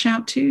to lash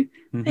out to?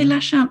 They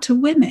lash out to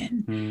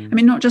women. I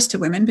mean, not just to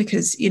women,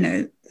 because,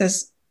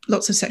 there's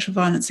lots of sexual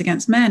violence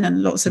against men,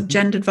 and lots of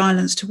gendered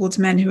violence towards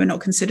men who are not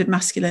considered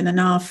masculine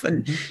enough.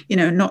 And,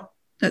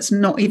 let's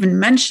not even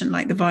mention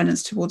like the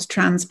violence towards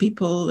trans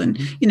people. And,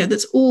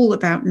 that's all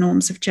about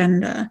norms of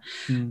gender.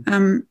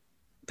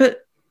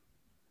 But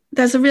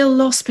there's a real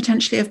loss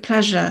potentially of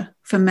pleasure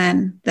for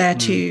men there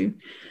too.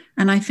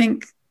 And I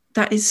think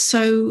that is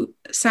so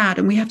sad.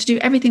 And we have to do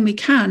everything we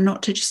can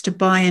not to just to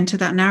buy into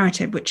that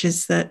narrative, which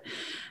is that,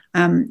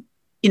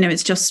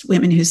 it's just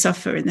women who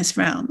suffer in this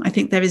realm. I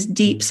think there is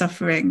deep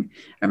suffering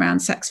around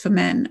sex for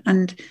men.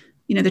 And,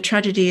 the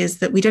tragedy is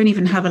that we don't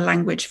even have a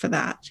language for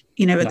that.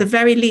 At the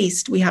very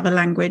least, we have a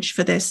language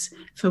for this,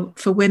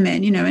 for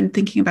women, and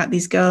thinking about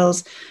these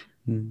girls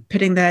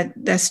putting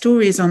their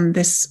stories on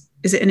this.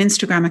 Is it an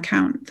Instagram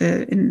account?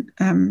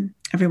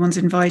 Everyone's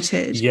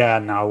invited. Yeah,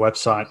 now a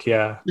website.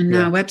 Yeah. And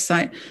now a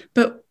website.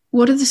 But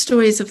what are the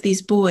stories of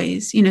these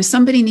boys?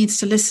 Somebody needs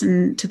to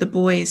listen to the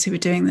boys who are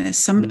doing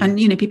this. And,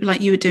 people like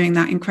you are doing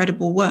that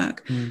incredible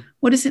work.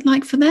 What is it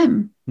like for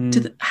them?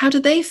 How do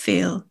they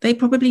feel? They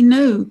probably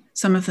know,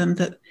 some of them,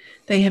 that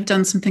they have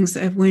done some things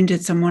that have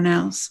wounded someone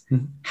else.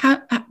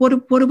 What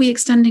are we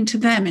extending to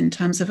them in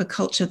terms of a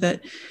culture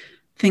that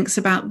thinks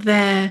about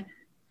their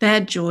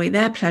joy,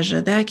 their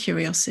pleasure, their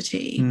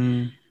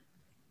curiosity,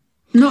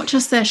 not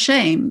just their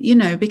shame,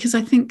 because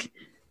I think,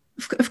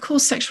 of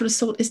course, sexual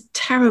assault is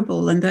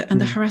terrible, and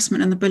the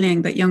harassment and the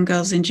bullying that young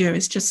girls endure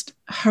is just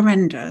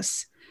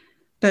horrendous.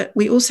 But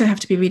we also have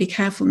to be really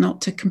careful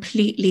not to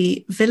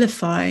completely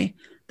vilify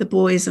the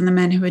boys and the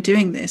men who are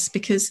doing this,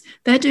 because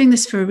they're doing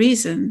this for a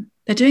reason.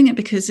 They're doing it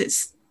because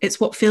it's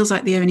what feels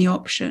like the only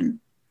option.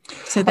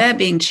 So they're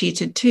being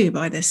cheated too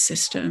by this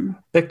system.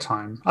 Big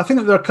time. I think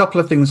that there are a couple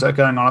of things that are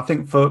going on. I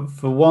think for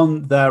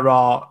one, there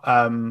are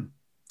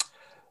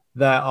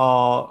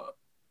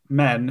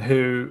men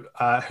who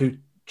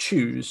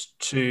choose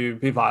to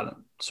be violent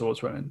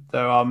towards women.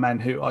 There are men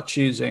who are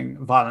choosing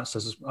violence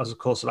as a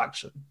course of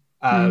action.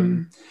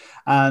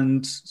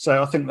 And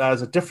so I think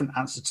there's a different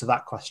answer to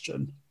that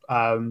question,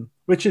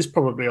 which is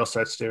probably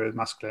also to do with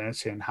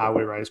masculinity and how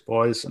we raise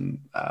boys, and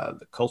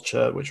the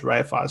culture which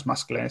reifies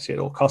masculinity at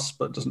all costs,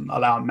 but doesn't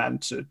allow men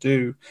to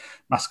do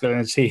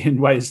masculinity in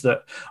ways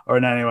that are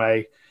in any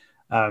way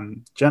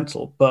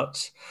gentle.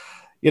 But,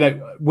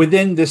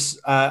 within this,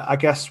 I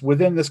guess,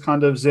 within this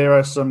kind of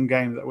zero-sum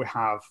game that we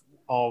have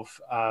of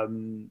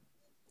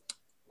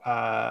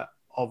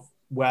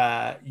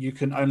where you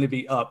can only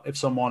be up if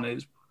someone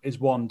is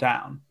one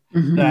down,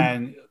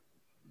 then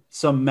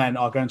some men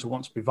are going to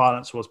want to be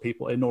violent towards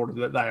people in order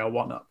that they are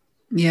one up.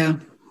 Yeah.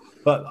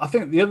 But I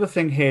think the other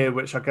thing here,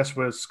 which I guess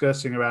we're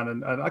skirting around,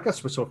 and I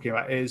guess we're talking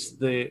about, is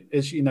the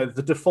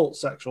default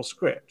sexual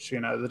script.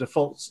 The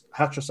default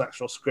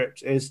heterosexual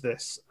script is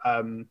this.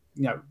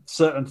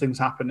 Certain things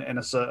happen in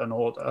a certain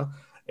order.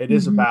 It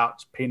is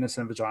about penis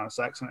and vagina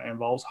sex, and it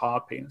involves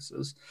hard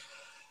penises.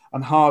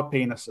 And hard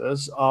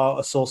penises are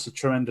a source of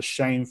tremendous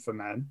shame for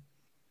men.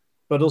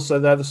 but also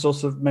they're the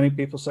source of many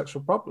people's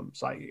sexual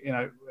problems. Like, you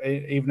know,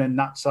 even in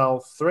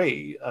NatSal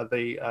 3,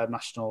 the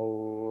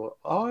national,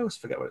 I always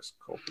forget what it's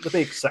called, the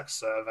big sex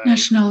survey.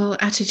 National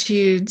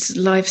Attitudes,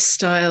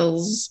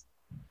 Lifestyles,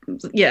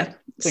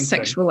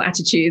 sexual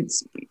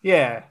attitudes.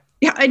 Yeah.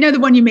 Yeah, I know the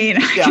one you mean.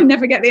 I can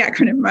never get the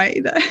acronym right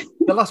either.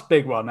 The last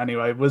big one,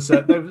 anyway, was they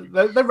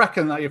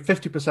reckon that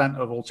 50%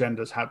 of all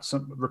genders had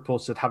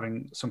reported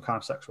having some kind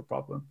of sexual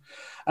problem.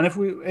 And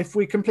if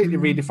we completely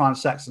redefine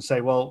sex and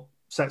say, well,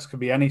 sex could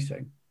be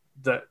anything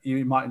that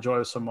you might enjoy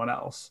with someone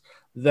else,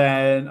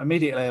 then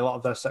immediately a lot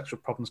of those sexual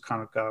problems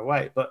kind of go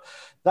away. But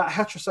that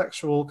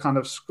heterosexual kind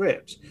of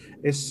script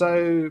is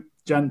so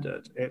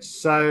gendered. It's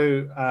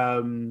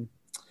so...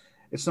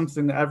 it's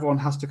something that everyone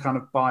has to kind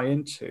of buy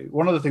into.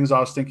 One of the things I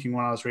was thinking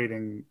when I was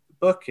reading the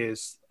book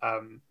is,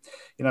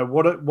 you know,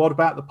 what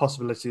about the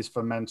possibilities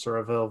for men to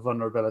reveal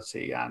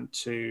vulnerability and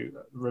to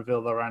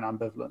reveal their own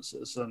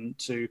ambivalences and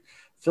to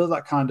feel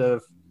that kind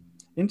of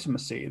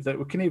intimacy that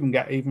we can even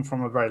get even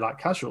from a very like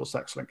casual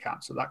sexual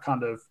encounter, that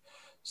kind of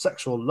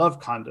sexual love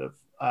kind of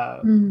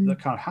that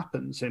kind of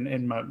happens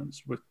in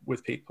moments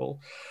with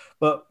people.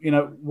 But, you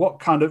know, what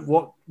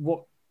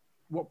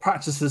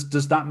practices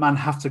does that man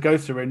have to go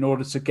through in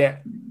order to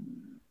get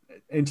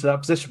into that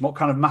position? What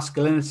kind of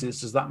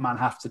masculinities does that man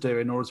have to do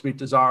in order to be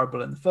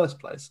desirable in the first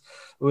place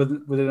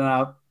within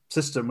our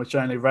system, which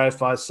only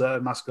verifies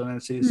certain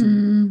masculinities?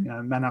 And, you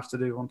know, men have to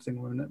do one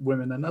thing,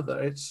 women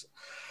another. It's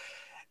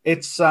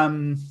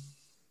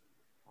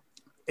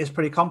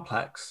pretty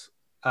complex.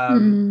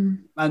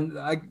 And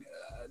I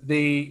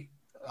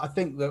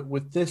think that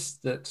with this,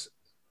 that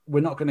we're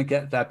not going to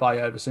get there by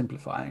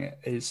oversimplifying it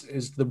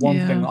is the one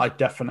thing that I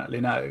definitely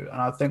know.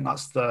 And I think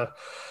that's the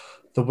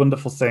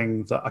wonderful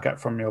thing that I get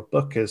from your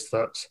book is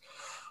that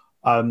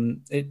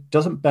it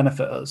doesn't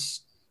benefit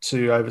us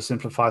to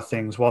oversimplify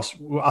things. Whilst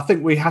I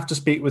think we have to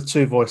speak with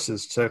two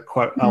voices, to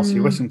quote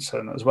Elsie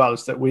Whittington as well,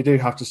 is that we do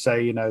have to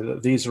say, you know,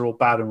 that these are all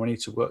bad and we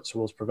need to work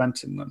towards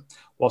preventing them,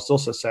 whilst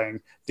also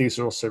saying these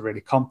are also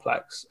really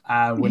complex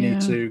and we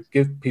need to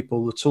give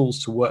people the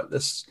tools to work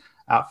this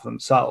out for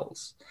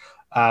themselves.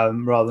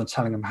 Rather than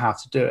telling them how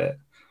to do it.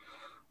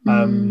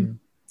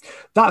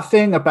 That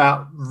thing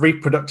about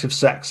reproductive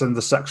sex and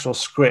the sexual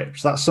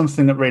script, that's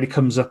something that really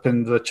comes up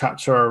in the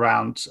chapter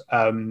around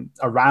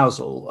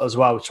arousal as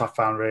well, which I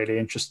found really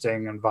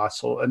interesting and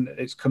vital. And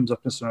it comes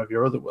up in some of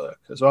your other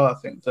work as well. I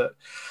think that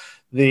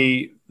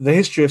the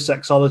history of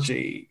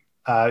sexology,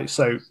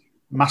 so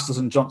Masters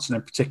and Johnson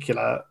in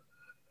particular,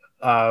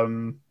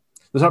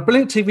 there's a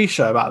brilliant TV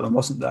show about them,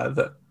 wasn't there,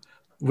 that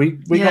we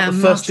got the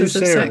first two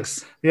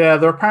series. Yeah,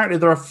 there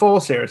are 4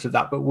 series of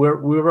that, but we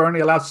were only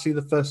allowed to see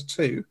the first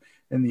 2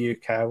 in the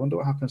UK. I wonder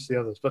what happens to the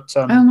others. But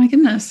oh my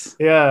goodness.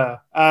 Yeah.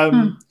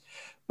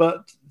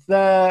 But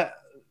their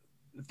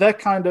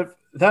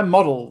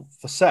model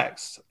for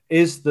sex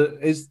is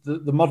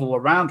the model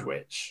around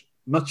which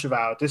much of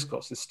our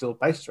discourse is still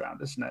based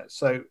around, isn't it?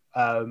 So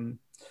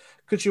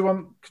could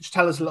you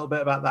tell us a little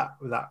bit about that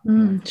without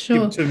sure.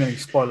 giving too many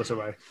spoilers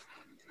away?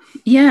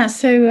 Yeah,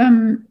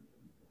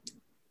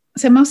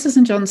 so Masters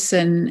and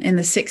Johnson in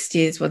the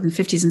 60s, well, in the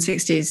 50s and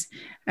 60s,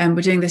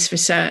 were doing this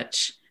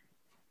research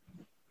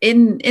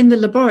in the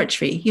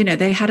laboratory. You know,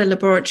 they had a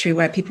laboratory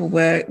where people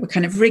were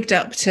kind of rigged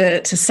up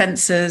to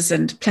sensors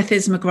and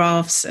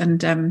plethysmographs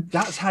and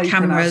that's how you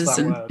cameras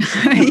pronounce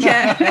that word.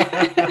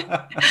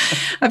 Yeah,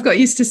 I've got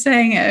used to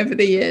saying it over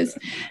the years.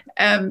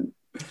 And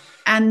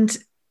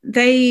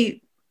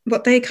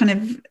what they kind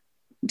of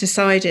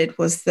decided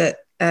was that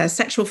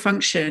sexual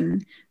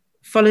function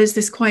follows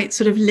this quite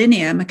sort of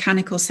linear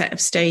mechanical set of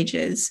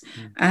stages.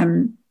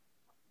 And,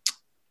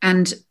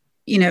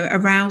 you know,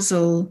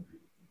 arousal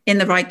in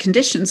the right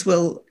conditions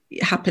will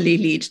happily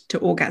lead to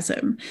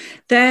orgasm.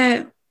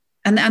 And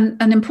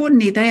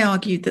importantly, they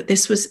argued that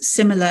this was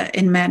similar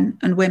in men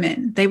and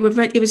women. It was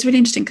really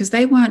interesting because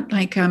they weren't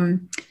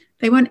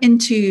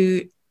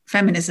into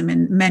feminism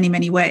in many,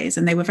 many ways.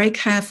 And they were very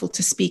careful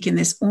to speak in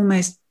this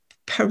almost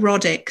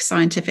parodic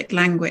scientific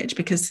language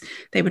because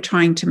they were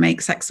trying to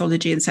make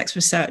sexology and sex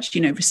research, you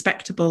know,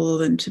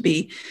 respectable and to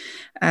be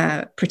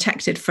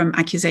protected from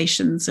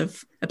accusations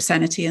of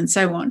obscenity and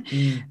so on.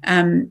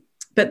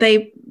 But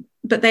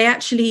they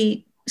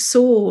actually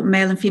saw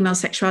male and female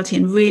sexuality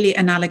in really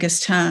analogous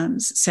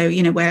terms. So,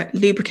 you know, where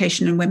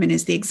lubrication in women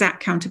is the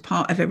exact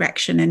counterpart of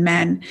erection in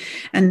men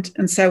and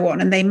so on.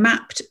 And they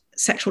mapped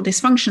sexual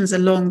dysfunctions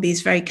along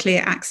these very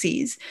clear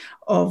axes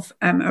of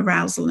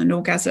arousal and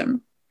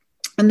orgasm.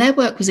 And their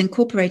work was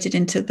incorporated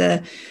into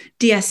the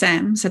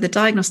DSM, so the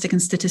Diagnostic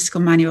and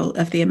Statistical Manual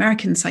of the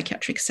American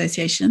Psychiatric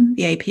Association,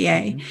 the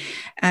APA,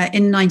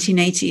 in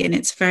 1980, in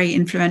its very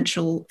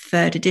influential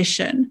 3rd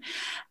edition.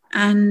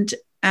 And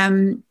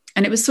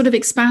it was sort of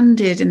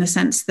expanded in the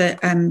sense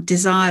that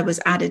desire was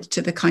added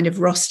to the kind of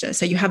roster.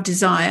 So you have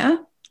desire,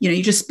 you know,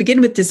 you just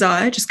begin with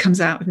desire, it just comes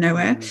out of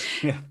nowhere.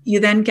 You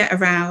then get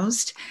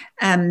aroused,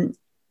 then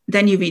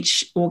you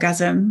reach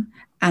orgasm,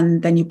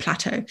 and then you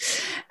plateau.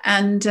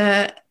 And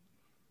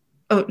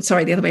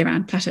the other way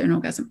around, plateau and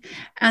orgasm.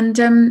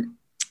 And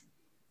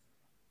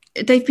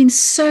they've been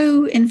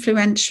so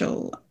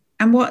influential.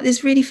 And what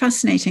is really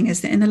fascinating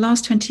is that in the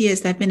last 20 years,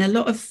 there have been a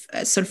lot of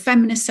sort of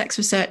feminist sex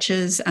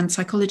researchers and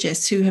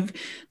psychologists who have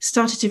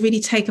started to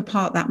really take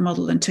apart that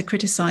model and to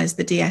criticize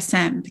the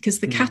DSM, because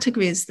the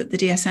categories that the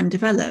DSM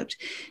developed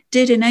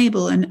did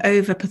enable an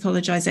over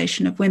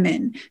pathologization of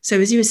women. So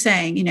as you were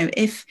saying, you know,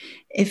 if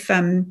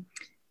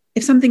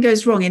something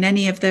goes wrong in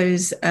any of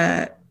those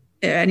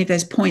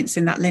points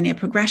in that linear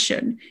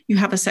progression, you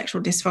have a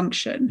sexual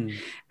dysfunction.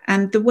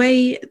 And the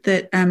way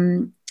that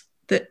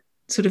that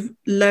sort of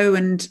low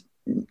and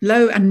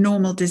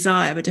normal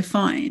desire were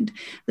defined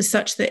was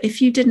such that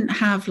if you didn't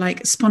have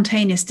like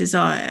spontaneous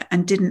desire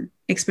and didn't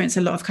experience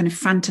a lot of kind of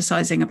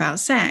fantasizing about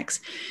sex,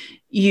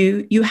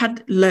 you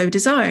had low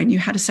desire and you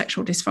had a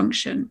sexual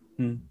dysfunction.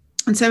 And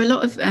so a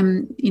lot of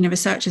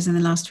researchers in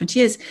the last 20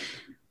 years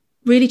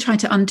really try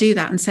to undo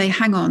that and say,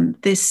 hang on,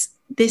 this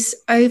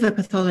over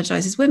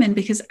pathologizes women,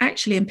 because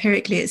actually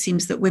empirically it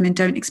seems that women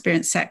don't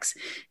experience sex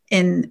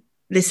in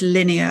this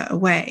linear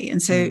way. And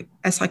so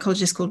a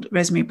psychologist called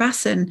Rosemary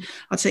Basson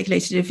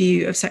articulated a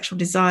view of sexual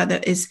desire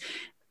that is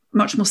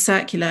much more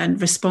circular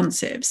and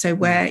responsive. So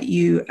where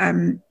you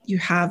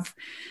have,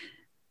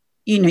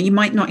 you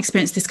might not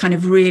experience this kind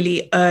of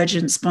really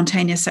urgent,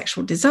 spontaneous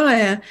sexual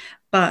desire,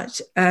 but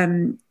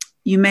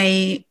you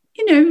may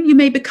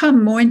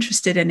become more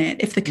interested in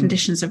it if the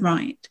conditions are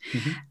right.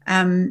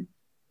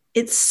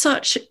 It's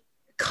such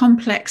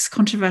complex,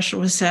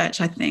 controversial research,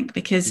 I think,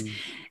 because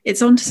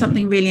it's onto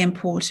something really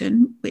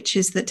important, which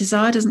is that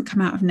desire doesn't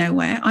come out of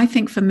nowhere. I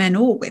think for men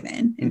or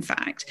women, in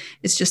fact,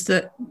 it's just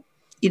that,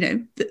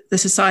 the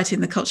society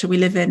and the culture we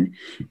live in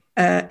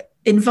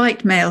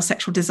invite male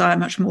sexual desire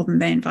much more than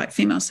they invite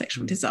female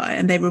sexual desire,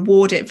 and they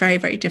reward it very,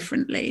 very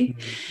differently.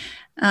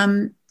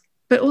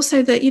 But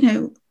also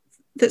that,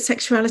 that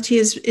sexuality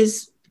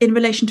is in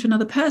relation to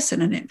another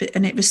person,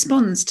 and it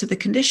responds to the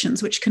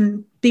conditions, which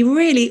can be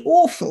really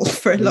awful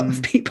for a lot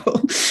of people.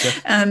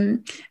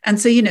 And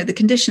so, the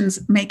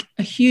conditions make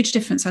a huge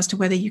difference as to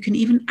whether you can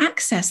even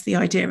access the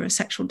idea of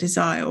sexual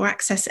desire or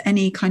access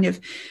any kind of,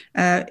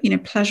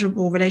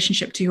 pleasurable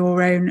relationship to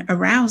your own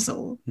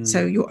arousal.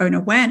 So your own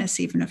awareness,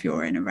 even of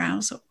your own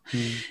arousal.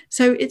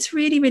 So it's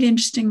really, really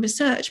interesting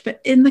research,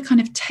 but in the kind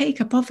of take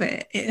up of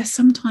it, it has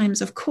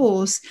sometimes, of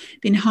course,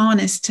 been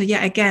harnessed to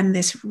yet again,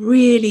 this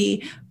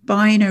really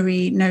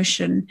binary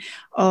notion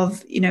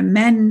of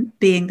men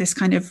being this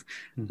kind of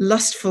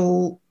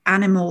lustful,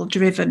 animal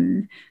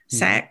driven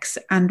sex,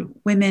 and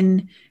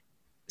women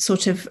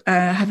sort of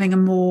having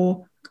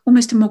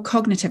almost a more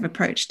cognitive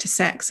approach to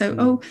sex.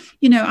 So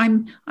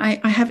I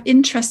have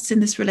interests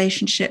in this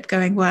relationship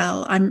going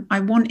well.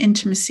 I want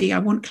intimacy, I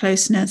want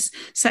closeness,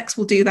 sex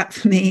will do that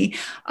for me.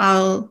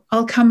 I'll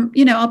come,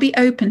 I'll be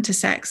open to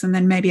sex, and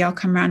then maybe I'll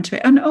come around to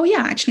it, and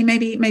actually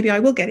maybe I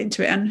will get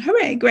into it, and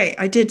hooray, great,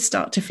 I did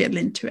start to feel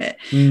into it.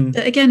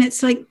 But again,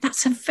 it's like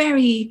that's a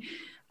very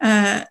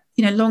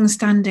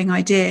long-standing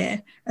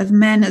idea of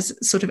men as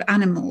sort of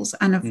animals,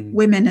 and of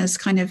women as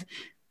kind of,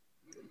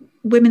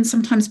 women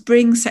sometimes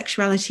bring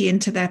sexuality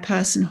into their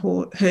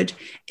personhood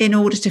in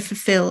order to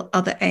fulfill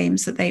other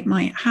aims that they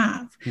might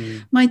have.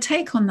 My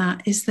take on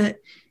that is that,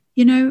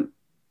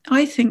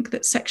 I think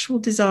that sexual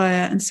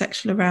desire and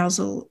sexual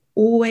arousal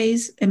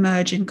always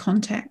emerge in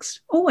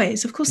context.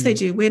 Always. Of course they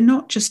do. We're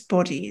not just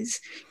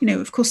bodies.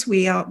 Of course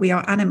we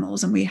are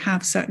animals, and we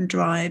have certain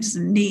drives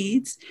and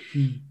needs.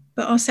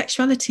 But our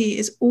sexuality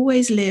is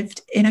always lived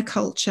in a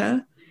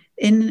culture,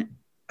 in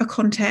a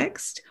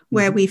context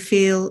where we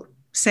feel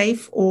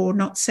safe or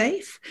not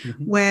safe,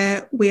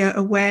 where we are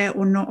aware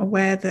or not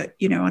aware that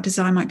our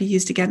desire might be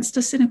used against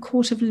us in a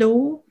court of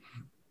law,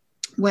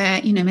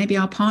 where maybe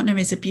our partner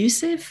is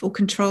abusive or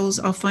controls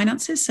our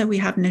finances, so we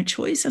have no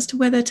choice as to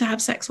whether to have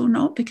sex or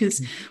not,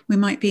 because we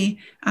might be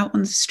out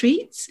on the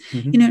streets.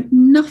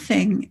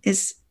 Nothing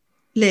is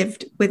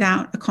lived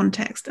without a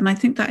context, and I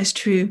think that is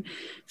true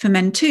for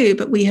men too.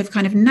 But we have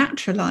kind of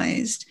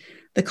naturalized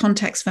the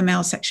context for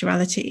male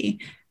sexuality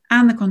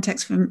and the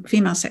context for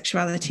female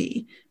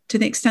sexuality, to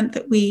the extent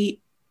that we're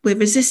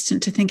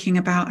resistant to thinking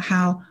about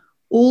how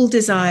all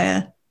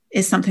desire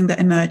is something that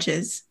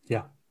emerges.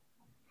 Yeah.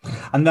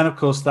 And then, of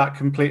course, that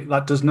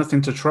does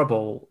nothing to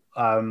trouble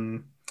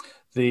the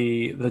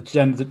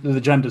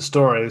gender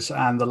stories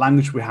and the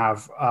language we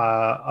have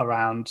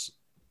around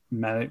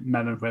men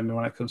and women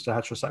when it comes to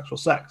heterosexual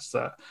sex.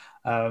 That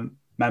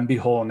men be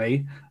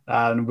horny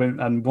and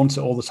want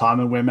it all the time,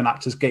 and women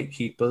act as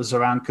gatekeepers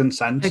around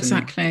consent.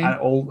 Exactly. And it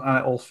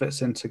all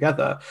fits in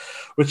together,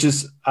 which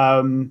is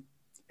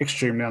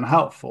extremely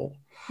unhelpful.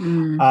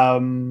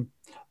 The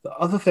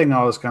other thing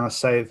I was going to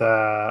say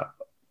there,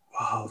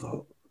 I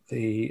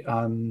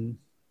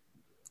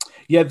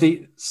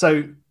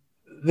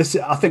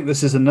think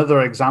this is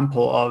another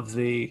example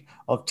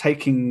of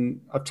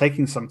taking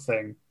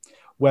something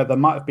where there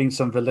might have been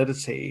some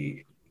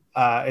validity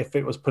if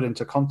it was put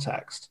into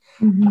context,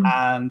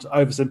 and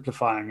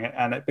oversimplifying it,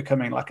 and it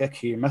becoming like a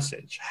key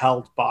message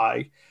held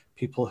by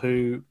people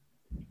who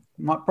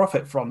might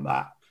profit from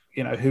that,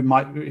 who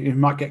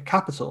might get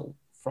capital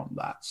from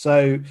that.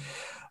 So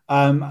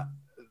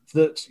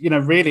that,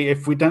 really,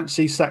 if we don't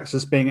see sex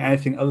as being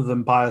anything other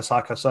than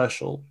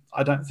biopsychosocial,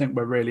 I don't think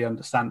we're really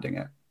understanding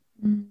it.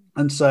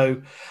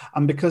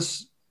 And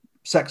because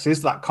sex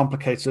is that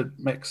complicated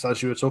mix,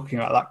 as you were talking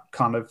about, that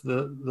kind of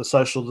the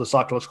social, the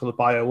psychological, the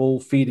bio, all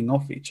feeding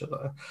off each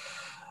other,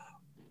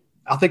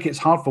 I think it's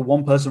hard for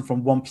one person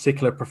from one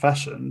particular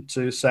profession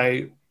to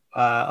say,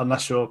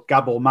 unless you're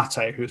Gabor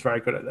Mate, who's very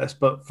good at this,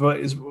 but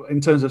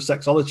in terms of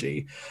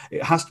sexology,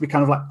 it has to be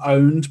kind of like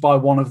owned by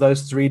one of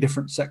those three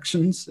different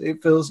sections,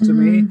 it feels to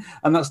me.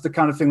 And that's the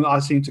kind of thing that I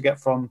seem to get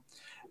from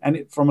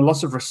a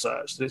lot of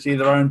research, that it's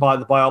either owned by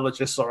the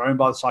biologists or owned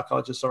by the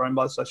psychologists or owned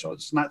by the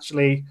sociologists. And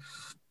actually,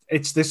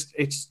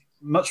 it's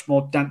much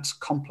more dense,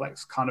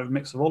 complex kind of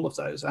mix of all of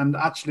those. And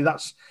actually,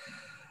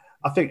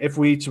 I think if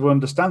we to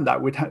understand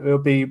that,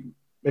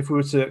 if we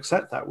were to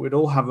accept that, we'd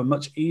all have a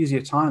much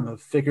easier time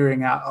of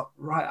figuring out,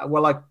 right,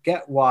 well, I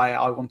get why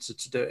I wanted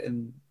to do it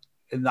in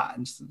that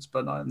instance,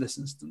 but not in this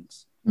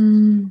instance.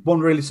 One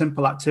really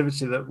simple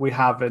activity that we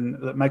have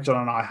that Meg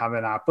John and I have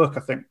in our book, I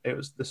think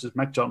this is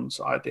Meg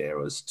John's idea,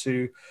 was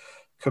to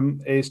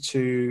compare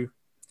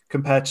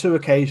two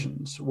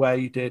occasions where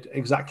you did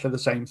exactly the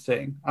same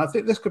thing. And I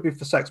think this could be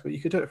for sex, but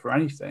you could do it for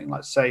anything,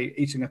 like say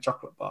eating a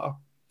chocolate bar.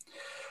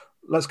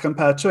 Let's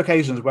compare two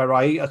occasions where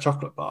I eat a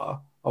chocolate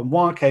bar. On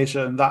one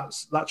occasion, that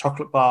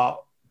chocolate bar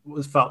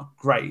felt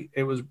great.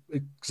 It was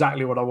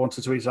exactly what I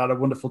wanted to eat. I had a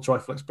wonderful,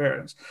 joyful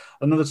experience.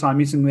 Another time,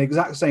 eating the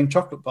exact same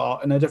chocolate bar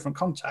in a different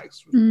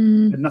context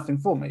did nothing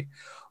for me.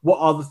 What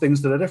are the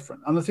things that are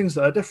different? And the things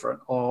that are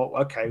different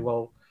are, okay,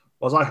 well,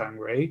 was I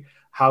hungry?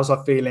 How was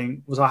I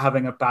feeling? Was I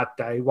having a bad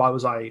day? Why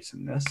was I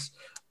eating this?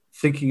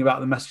 Thinking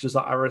about the messages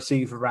that I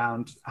receive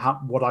around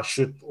what I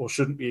should or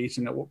shouldn't be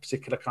eating at what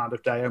particular kind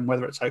of day, and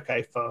whether it's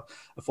okay for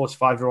a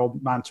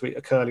 45-year-old man to eat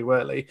a curly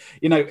whirly.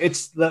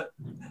 It's that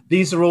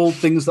these are all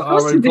things that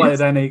are in play at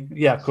any.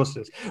 Yeah, of course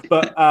it is.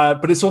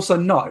 But it's also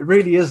not. It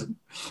really isn't.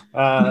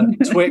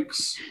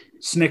 Twix,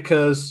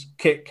 Snickers,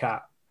 Kit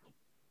Kat,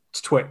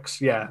 Twix.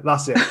 Yeah,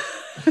 that's it.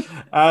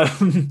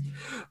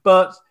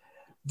 But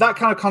that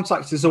kind of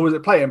context is always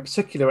at play, in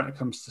particular when it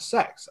comes to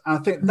sex. And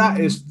I think that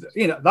is,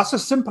 that's a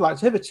simple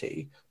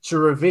activity to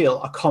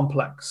reveal a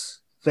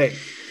complex thing.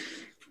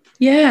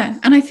 Yeah.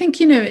 And I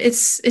think,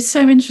 it's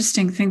so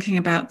interesting thinking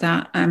about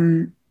that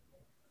in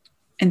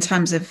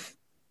terms of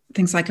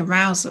things like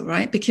arousal,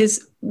 right?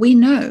 Because we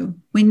know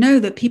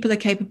that people are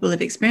capable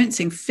of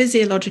experiencing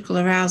physiological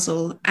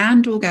arousal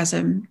and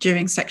orgasm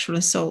during sexual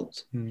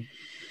assault.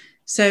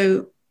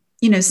 So,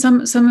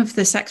 some of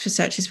the sex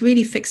research is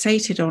really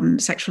fixated on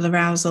sexual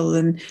arousal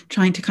and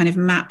trying to kind of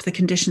map the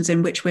conditions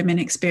in which women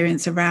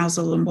experience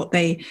arousal and what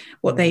they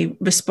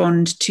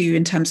respond to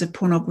in terms of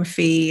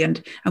pornography,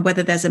 and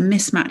whether there's a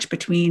mismatch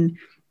between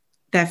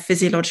their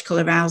physiological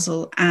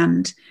arousal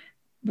and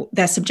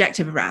their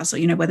subjective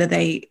arousal, whether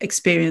they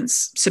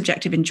experience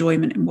subjective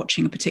enjoyment in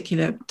watching a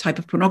particular type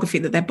of pornography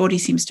that their body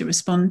seems to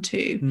respond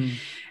to.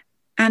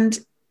 And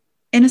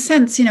in a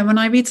sense, when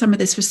I read some of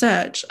this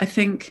research, I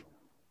think,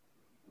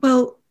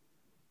 well,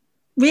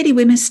 really,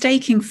 we're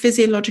mistaking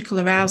physiological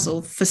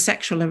arousal for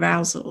sexual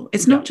arousal.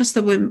 It's not just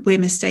that we're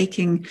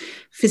mistaking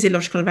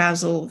physiological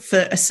arousal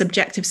for a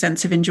subjective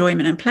sense of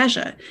enjoyment and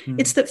pleasure.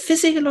 It's that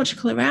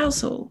physiological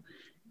arousal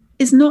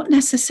is not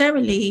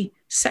necessarily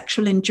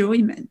sexual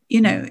enjoyment.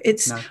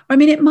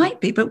 It might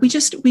be, but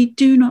we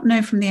do not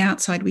know from the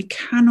outside. We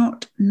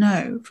cannot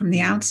know from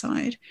the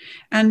outside.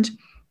 And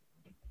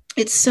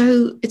it's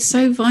so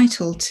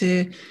vital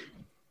to,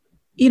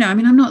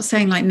 I'm not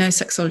saying like no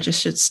sexologist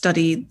should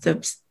study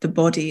the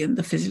body and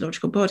the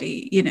physiological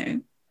body, I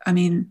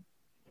don't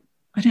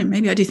know,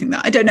 maybe I do think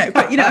that, I don't know,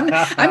 but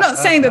I'm not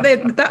saying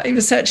that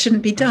research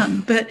shouldn't be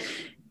done, but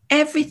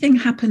everything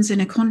happens in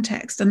a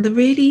context. And the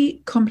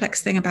really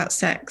complex thing about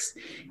sex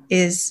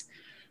is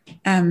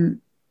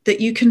that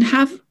you can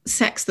have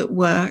sex that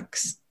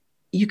works,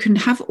 you can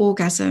have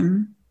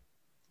orgasm,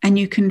 and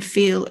you can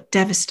feel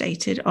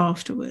devastated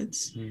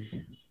afterwards.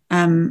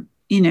 In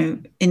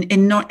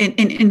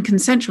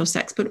consensual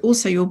sex, but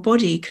also your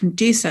body can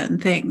do certain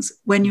things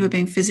when you are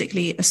being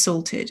physically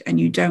assaulted and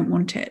you don't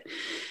want it,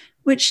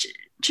 which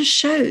just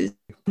shows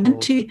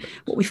to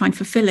what we find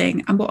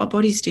fulfilling and what our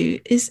bodies do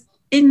is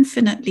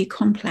infinitely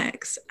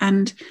complex.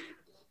 And,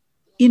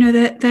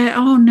 there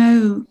are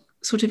no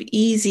sort of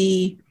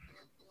easy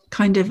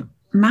kind of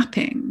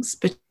mappings,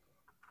 but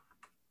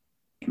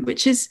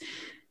which is,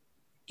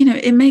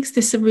 it makes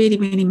this a really,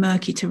 really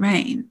murky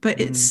terrain,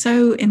 but it's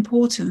so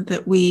important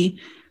that we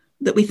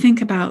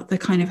think about the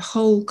kind of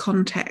whole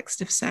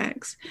context of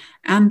sex,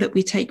 and that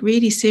we take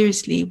really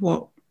seriously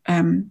what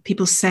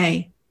people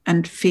say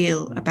and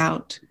feel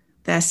about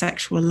their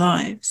sexual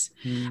lives.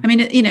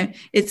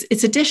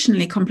 It's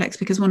additionally complex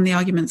because one of the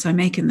arguments I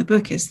make in the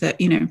book is that,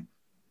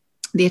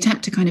 the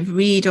attempt to kind of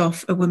read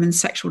off a woman's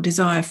sexual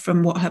desire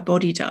from what her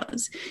body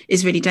does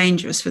is really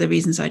dangerous for the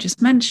reasons I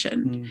just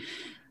mentioned.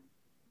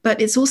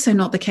 But it's also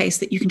not the case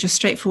that you can just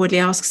straightforwardly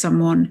ask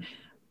someone,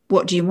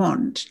 what do you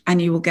want?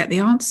 And you will get the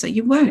answer.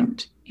 You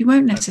won't. You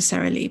won't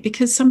necessarily,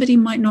 because somebody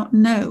might not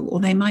know, or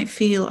they might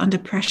feel under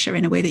pressure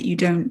in a way that you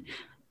don't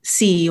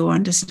see or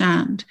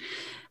understand.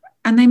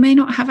 And they may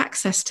not have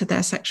access to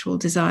their sexual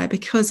desire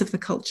because of the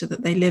culture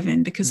that they live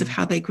in, because of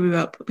how they grew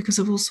up, because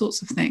of all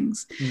sorts of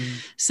things.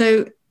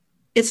 So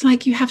it's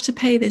like you have to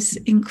pay this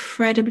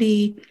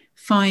incredibly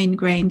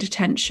fine-grained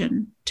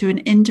attention to an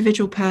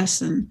individual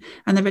person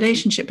and the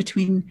relationship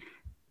between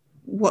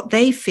what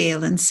they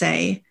feel and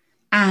say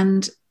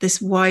and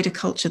this wider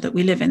culture that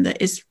we live in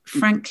that is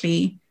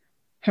frankly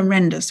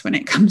horrendous when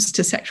it comes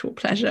to sexual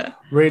pleasure.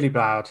 Really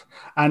bad.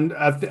 And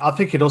I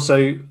think it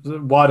also,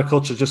 the wider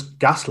culture just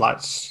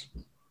gaslights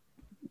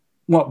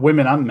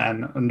women and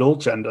men and all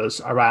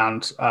genders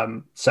around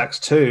sex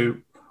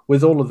too,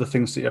 with all of the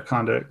things that you're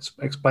kind of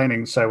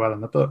explaining so well in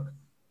the book.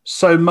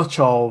 So much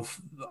of,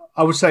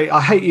 I would say,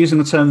 I hate using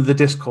the term the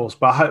discourse,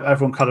 but I hope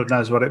everyone kind of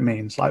knows what it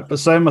means. But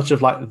so much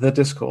of the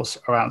discourse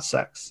around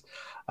sex,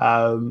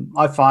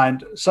 I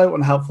find so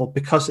unhelpful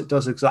because it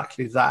does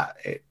exactly that.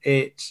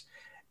 It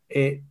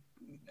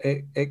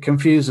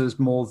confuses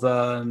more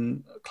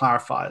than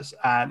clarifies,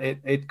 and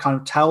it kind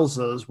of tells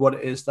us what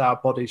it is that our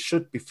bodies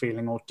should be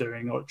feeling or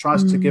doing, or it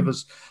tries to give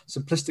us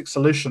simplistic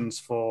solutions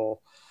for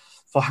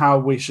how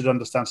we should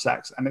understand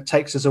sex, and it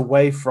takes us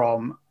away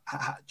from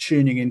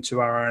tuning into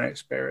our own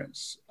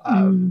experience.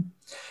 And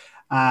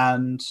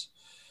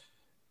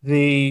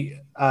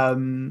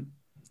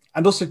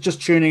also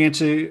just tuning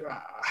into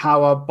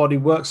how our body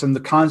works and the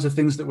kinds of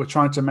things that we're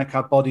trying to make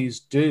our bodies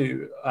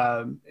do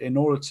in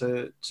order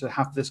to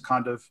have this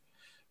kind of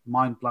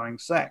mind-blowing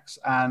sex.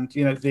 And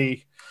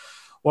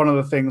one of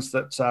the things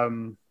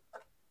that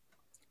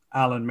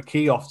Alan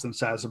McKee often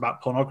says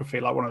about pornography,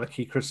 like one of the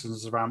key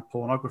criticisms around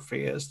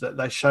pornography, is that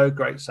they show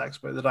great sex,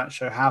 but they don't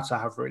show how to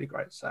have really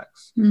great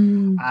sex.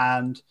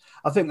 And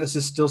I think this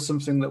is still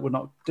something that we're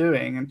not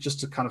doing. And just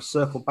to kind of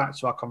circle back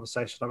to our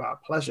conversation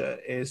about pleasure,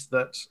 is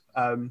that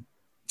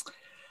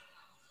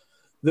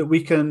that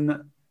we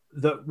can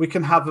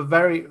have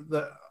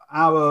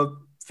our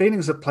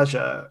feelings of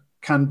pleasure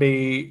can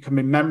be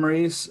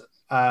memories,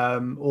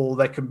 or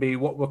they can be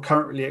what we're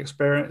currently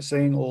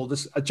experiencing, or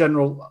a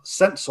general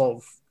sense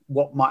of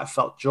what might have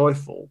felt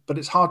joyful. But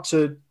it's hard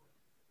to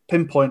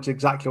pinpoint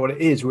exactly what it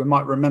is. We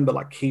might remember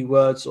like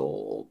keywords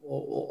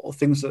or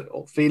things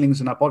or feelings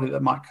in our body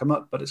that might come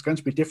up, but it's going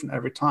to be different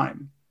every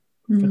time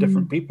for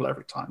different people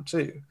every time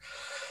too.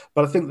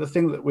 But I think the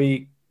thing that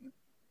we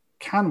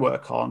can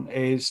work on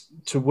is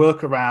to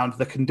work around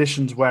the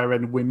conditions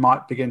wherein we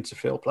might begin to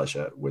feel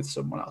pleasure with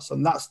someone else,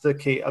 and that's the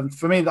key. And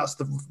for me, that's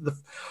the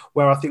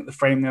where I think the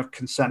framing of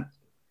consent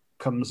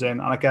comes in.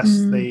 And I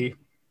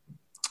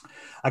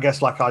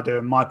guess like I do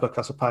in my book,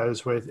 I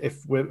suppose, with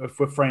if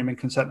we're framing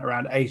consent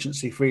around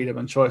agency, freedom,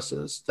 and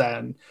choices,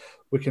 then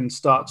we can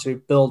start to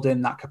build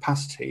in that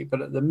capacity.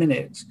 But at the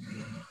minute,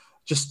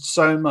 just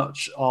so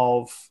much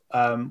of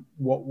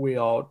what we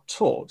are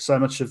taught, so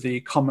much of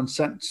the common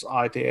sense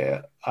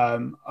ideas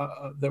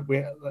that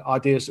we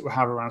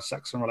have around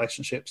sex and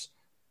relationships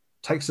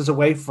takes us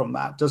away from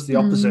that, does the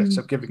opposite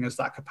of giving us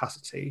that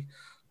capacity.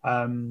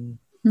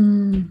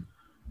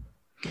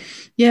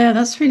 Yeah,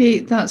 that's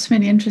really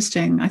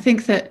interesting. I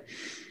think that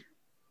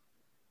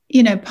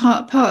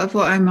part of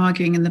what I'm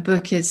arguing in the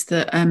book is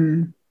that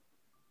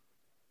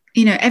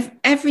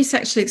every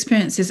sexual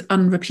experience is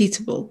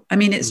unrepeatable. I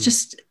mean, it's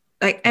just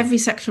like every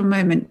sexual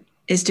moment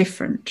is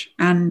different,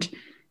 and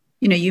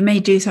you may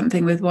do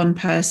something with one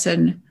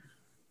person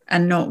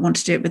and not want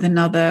to do it with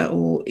another,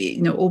 or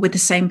or with the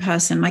same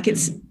person. Like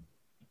it's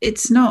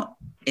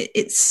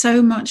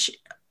so much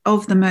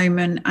of the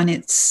moment, and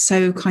it's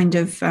so kind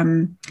of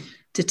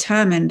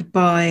determined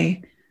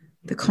by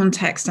the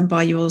context and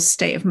by your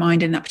state of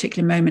mind in that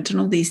particular moment and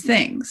all these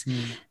things,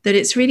 that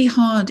it's really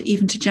hard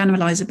even to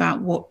generalize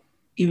about what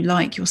you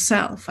like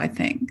yourself, I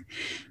think.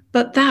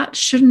 But that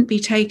shouldn't be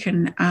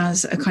taken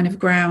as a kind of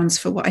grounds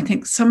for what I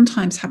think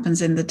sometimes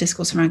happens in the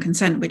discourse around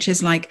consent, which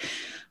is like,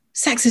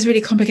 sex is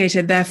really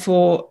complicated,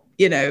 therefore,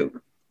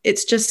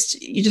 it's just,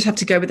 you just have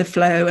to go with the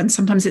flow, and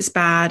sometimes it's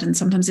bad and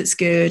sometimes it's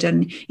good,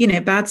 and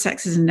bad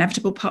sex is an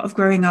inevitable part of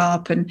growing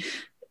up, and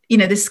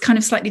this kind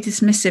of slightly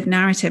dismissive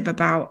narrative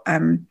about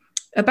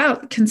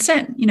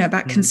consent,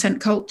 about consent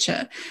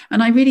culture.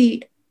 And I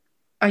really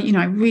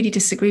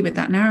disagree with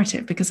that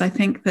narrative, because I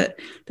think that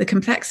the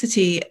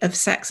complexity of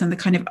sex and the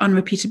kind of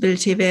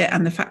unrepeatability of it,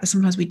 and the fact that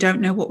sometimes we don't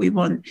know what we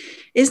want,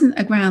 isn't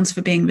a grounds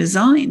for being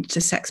resigned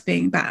to sex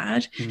being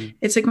bad.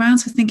 It's a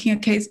grounds for thinking,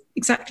 okay,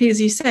 exactly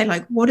as you say,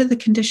 like, what are the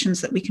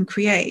conditions that we can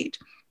create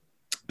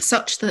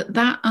such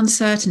that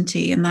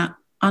uncertainty and that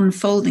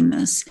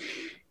unfoldingness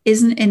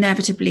isn't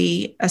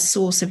inevitably a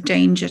source of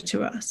danger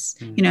to us.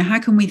 How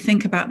can we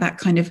think about that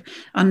kind of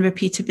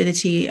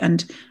unrepeatability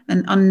and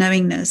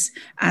unknowingness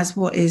as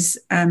what is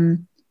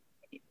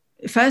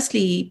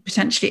firstly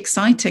potentially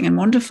exciting and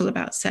wonderful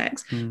about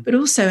sex, but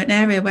also an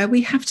area where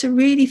we have to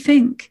really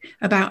think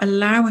about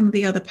allowing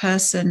the other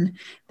person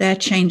their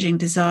changing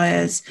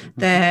desires,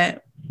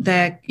 their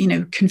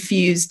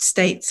confused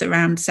states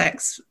around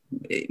sex,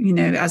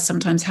 as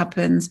sometimes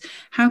happens.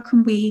 How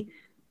can we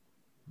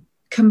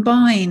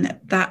combine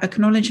that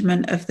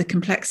acknowledgement of the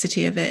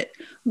complexity of it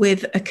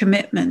with a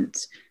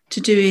commitment to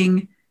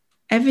doing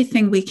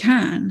everything we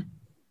can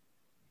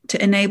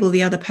to enable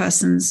the other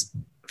person's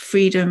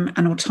freedom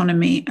and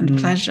autonomy and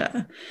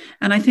pleasure.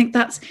 And I think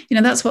that's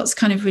what's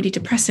kind of really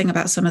depressing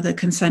about some of the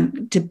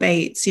consent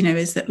debates,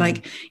 is that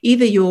like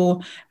either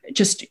you're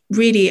just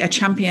really a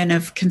champion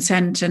of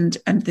consent and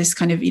this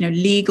kind of,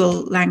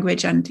 legal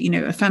language and,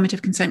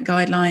 affirmative consent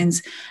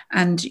guidelines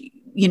and,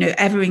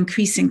 ever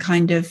increasing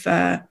kind of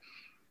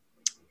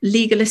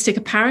legalistic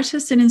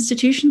apparatus in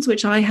institutions,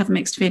 which I have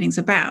mixed feelings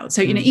about.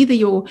 So, either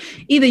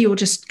you're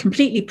just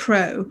completely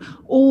pro,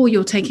 or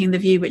you're taking the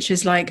view which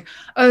is like,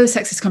 oh,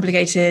 sex is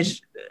complicated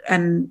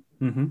and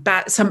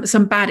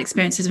some bad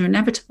experiences are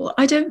inevitable.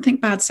 I don't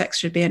think bad sex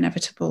should be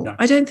inevitable. No.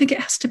 I don't think it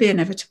has to be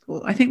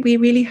inevitable. I think we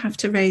really have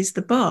to raise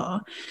the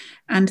bar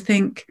and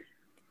think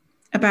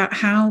about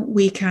how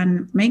we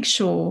can make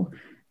sure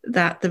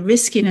that the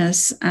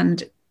riskiness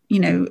and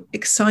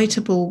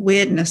excitable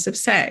weirdness of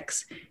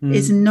sex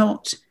is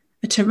not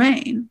a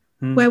terrain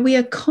where we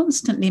are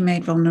constantly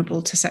made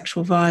vulnerable to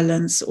sexual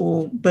violence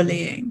or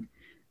bullying.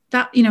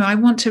 That, I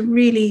want to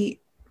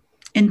really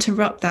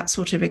interrupt that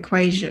sort of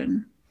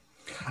equation.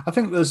 I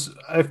think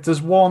if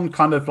there's one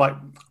kind of like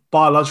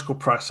biological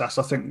process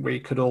I think we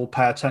could all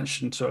pay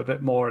attention to a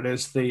bit more, it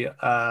is the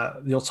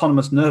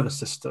autonomous nervous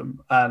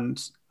system.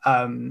 And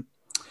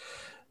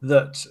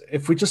that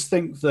if we just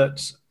think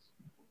that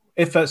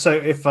if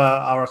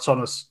our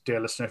autonomous, dear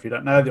listener, if you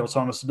don't know, the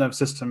autonomous nervous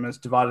system is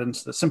divided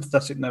into the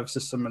sympathetic nervous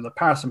system and the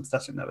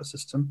parasympathetic nervous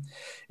system.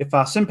 If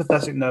our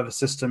sympathetic nervous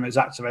system is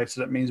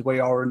activated, it means we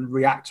are in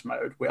react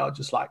mode. We are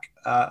just like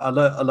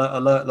alert, alert,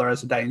 alert. There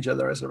is a danger.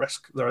 There is a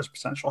risk. There is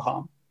potential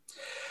harm.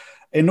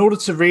 In order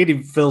to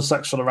really feel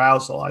sexual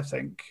arousal, I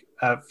think,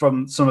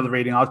 from some of the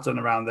reading I've done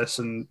around this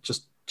and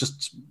just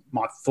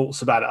my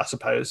thoughts about it, I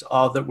suppose,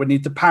 are that we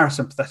need the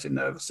parasympathetic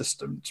nervous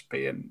system to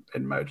be in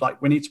mode.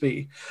 Like we need to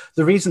be,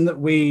 the reason that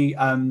we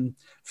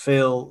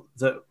feel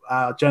that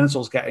our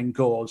genitals get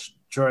engorged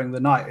during the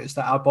night is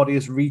that our body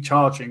is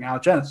recharging our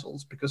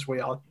genitals because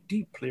we are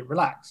deeply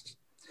relaxed.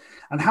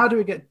 And how do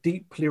we get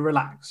deeply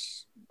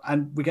relaxed?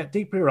 And we get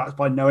deeply relaxed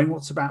by knowing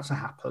what's about to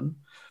happen,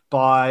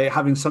 by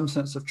having some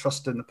sense of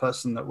trust in the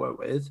person that we're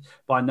with,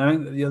 by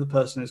knowing that the other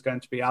person is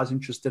going to be as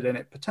interested in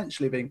it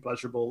potentially being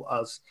pleasurable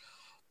as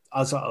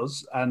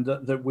us, and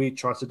that we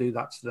try to do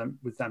that to them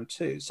with them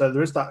too. So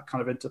there is that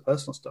kind of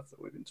interpersonal stuff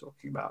that we've been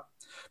talking about,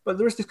 but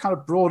there is this kind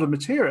of broader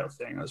material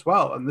thing as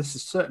well, and this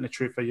is certainly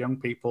true for young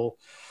people,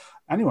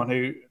 anyone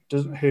who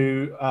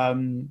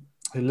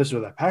lives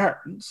with their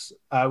parents,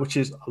 which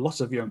is a lot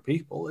of young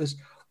people. Is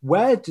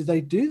where do they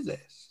do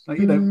this? Like,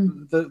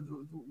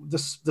 the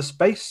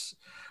space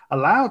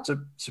allowed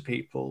to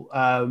people.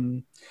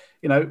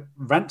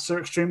 Rents are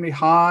extremely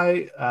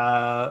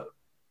high.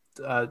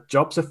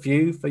 Jobs are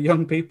few for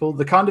young people,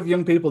 the kind of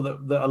young people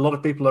that a lot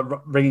of people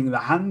are wringing their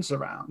hands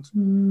around,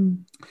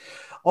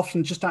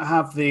 often just don't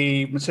have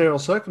the material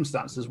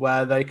circumstances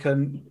where they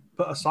can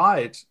put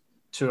aside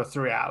 2 or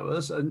 3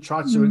 hours and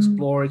try to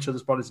explore each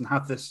other's bodies and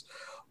have this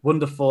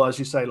wonderful, as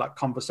you say, like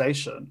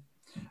conversation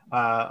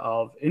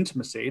of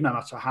intimacy, no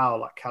matter how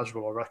like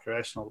casual or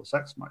recreational the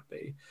sex might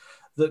be,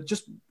 that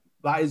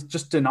is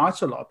just denied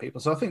to a lot of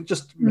people. So I think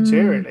just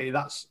materially,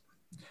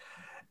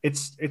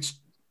 it's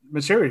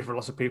materially for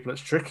lots of people,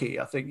 it's tricky.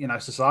 I think,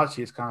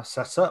 society is kind of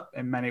set up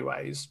in many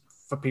ways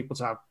for people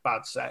to have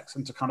bad sex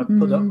and to kind of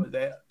put up with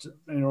it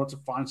in order to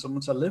find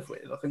someone to live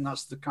with. I think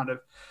that's the kind of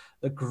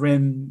the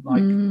grim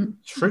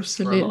truth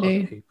for a lot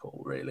of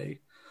people, really.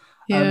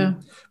 Yeah.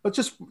 But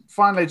just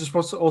finally,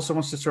 also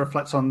wanted to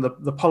reflect on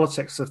the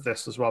politics of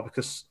this as well,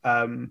 because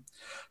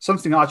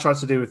something I try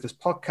to do with this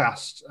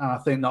podcast, and I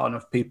think not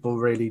enough people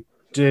really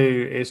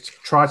do, is to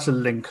try to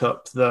link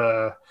up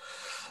the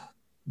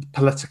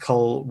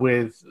political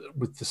with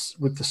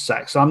the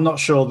sex. I'm not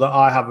sure that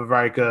I have a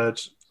very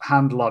good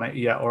handle on it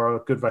yet or a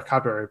good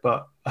vocabulary,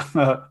 but I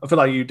feel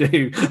like you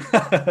do.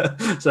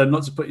 So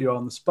not to put you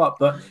on the spot,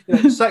 but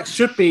sex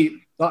should be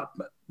like,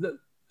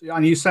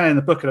 and you say in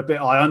the book, and a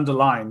bit I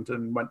underlined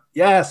and went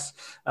yes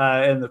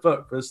in the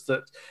book, was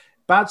that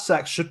bad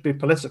sex should be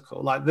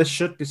political. Like this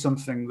should be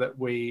something that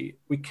we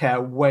care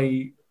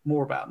way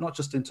more about, not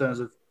just in terms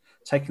of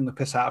taking the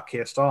piss out of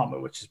Keir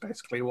Starmer, which is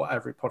basically what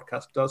every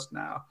podcast does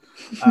now,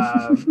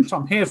 which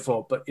I'm here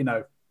for. But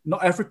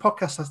not every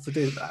podcast has to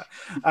do that.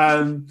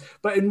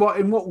 But in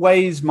what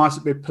ways might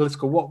it be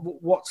political?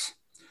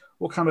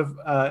 What kind of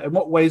in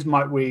what ways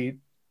might we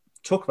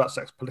talk about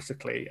sex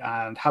politically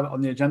and have it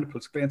on the agenda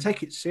politically and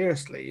take it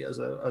seriously as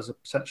a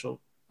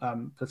potential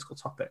political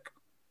topic?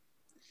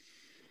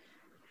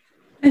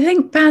 I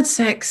think bad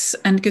sex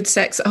and good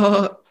sex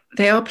are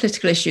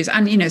political issues,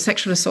 and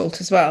sexual assault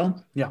as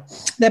well. Yeah,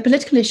 they're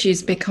political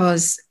issues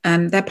because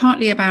they're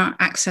partly about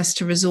access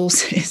to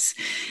resources,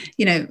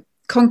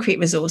 concrete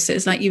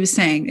resources, like you were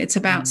saying. It's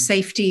about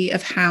safety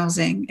of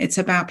housing. It's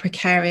about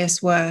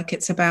precarious work.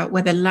 It's about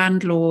whether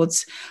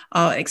landlords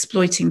are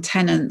exploiting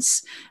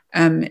tenants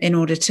in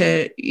order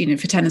to,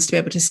 for tenants to be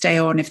able to stay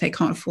on if they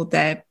can't afford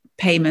their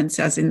payments,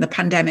 as in the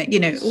pandemic,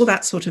 all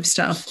that sort of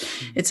stuff.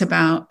 It's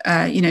about,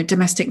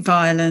 domestic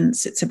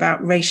violence. It's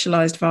about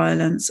racialized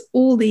violence.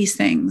 All these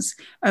things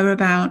are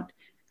about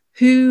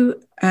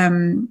who,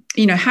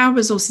 how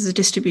resources are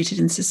distributed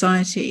in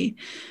society.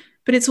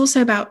 But it's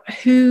also about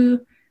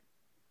who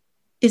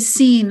is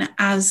seen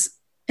as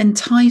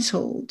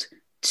entitled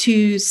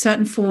to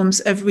certain forms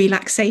of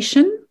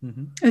relaxation,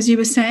 as you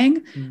were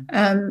saying,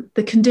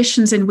 the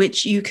conditions in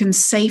which you can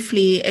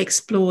safely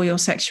explore your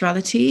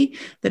sexuality,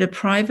 that are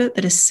private,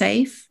 that are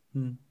safe.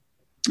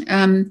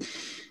 And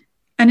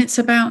it's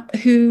about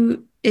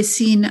who is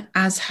seen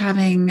as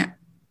having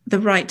the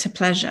right to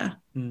pleasure,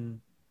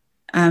 and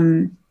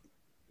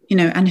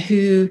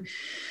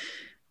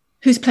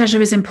whose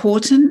pleasure is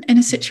important in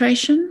a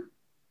situation,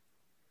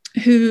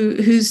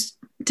 whose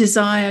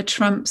desire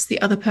trumps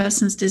the other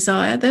person's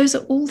desire. Those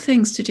are all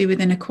things to do with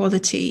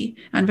inequality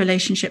and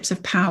relationships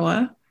of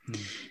power.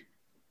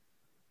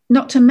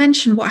 Not to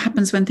mention what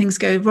happens when things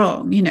go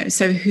wrong,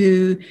 so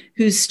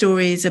whose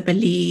stories are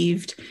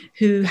believed,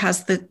 who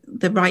has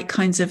the right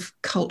kinds of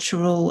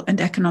cultural and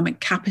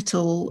economic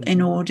capital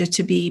in order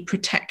to be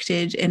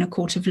protected in a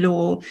court of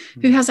law,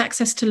 who has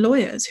access to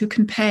lawyers, who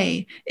can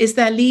pay, is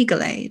there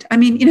legal aid? I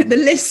mean, the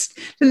list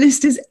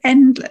is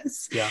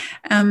endless. Yeah.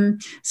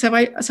 So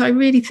I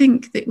really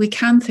think that we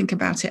can think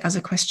about it as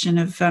a question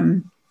of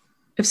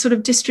sort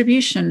of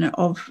distribution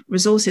of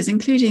resources,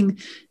 including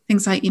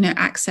things like,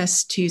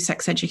 access to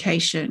sex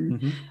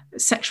education,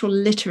 sexual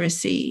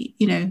literacy,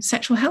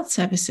 sexual health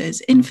services,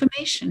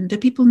 information. Do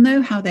people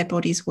know how their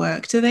bodies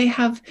work? Do they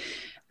have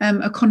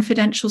a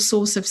confidential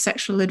source of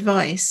sexual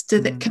advice?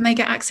 Can they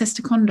get access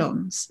to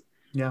condoms?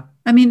 Yeah.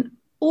 I mean,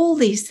 all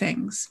these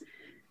things,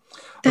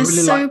 they're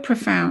really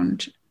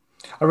profound.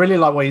 I really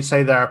like what you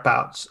say there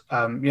about,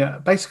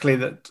 basically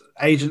that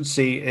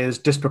agency is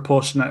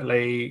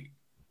disproportionately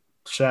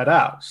shared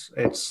out.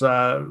 It's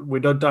we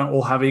don't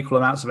all have equal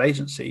amounts of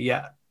agency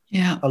yet.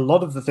 Yeah, a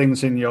lot of the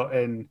things in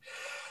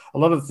a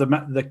lot of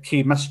the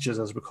key messages,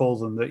 as we call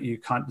them, that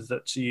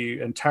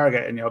you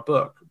interrogate in your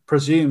book,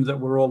 presume that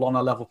we're all on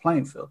a level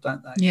playing field,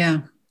 don't they?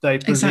 Yeah, they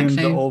presume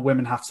that all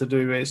women have to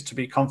do is to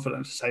be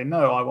confident to say,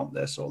 no, I want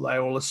this, or they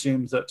all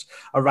assume that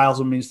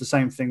arousal means the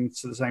same thing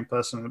to the same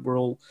person, that we're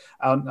all,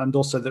 and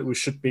also that we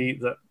should be,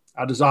 that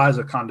our desires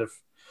are kind of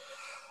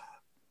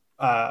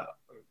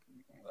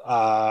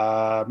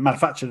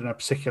manufactured in a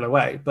particular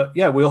way. But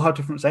yeah, we all have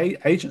different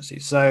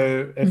agencies.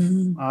 So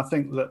I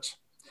think that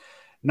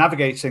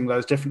navigating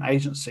those different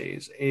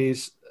agencies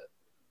is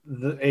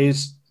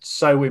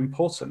so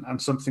important, and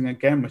something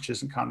again which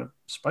isn't kind of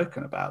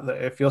spoken about,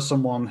 that if you're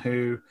someone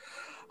who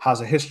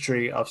has a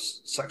history of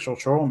sexual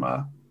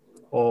trauma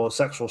or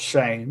sexual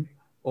shame,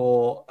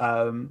 or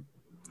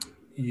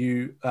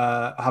you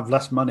have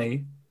less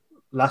money,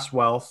 less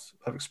wealth,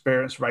 have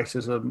experienced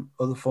racism,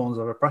 other forms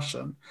of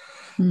oppression,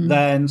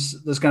 then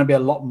there's going to be a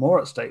lot more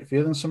at stake for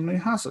you than someone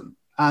who hasn't.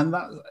 And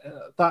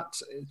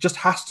that just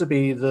has to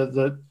be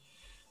the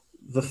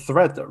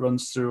thread that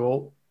runs through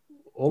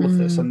all of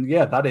this. And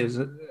yeah, that is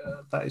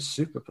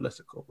super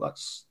political.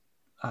 That's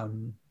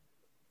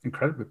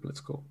incredibly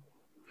political.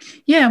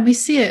 Yeah, and we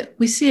see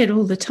it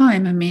all the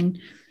time. I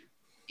mean,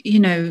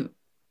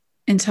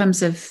 in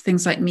terms of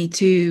things like Me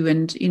Too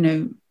and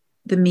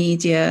the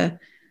media,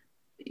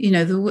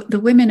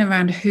 the women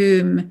around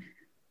whom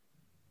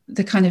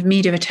the kind of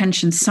media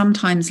attention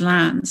sometimes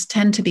lands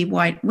tend to be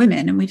white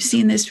women. And we've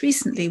seen this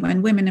recently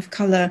when women of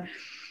color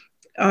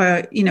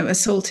are,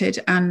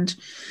 assaulted and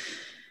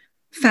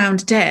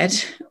found dead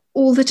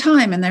all the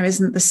time. And there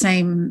isn't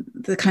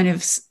the kind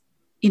of,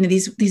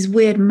 these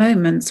weird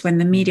moments when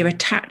the media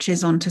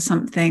attaches onto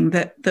something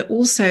that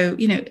also,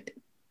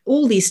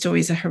 all these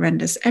stories are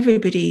horrendous.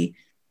 Everybody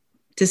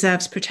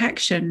deserves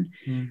protection.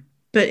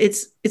 But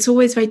it's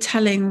always very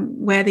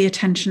telling where the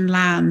attention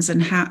lands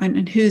and how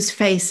and whose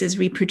face is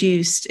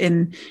reproduced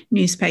in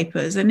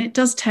newspapers. And it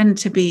does tend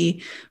to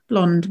be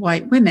blonde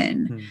white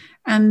women.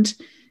 And,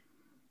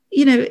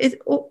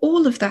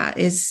 all of that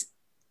is,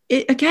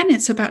 again,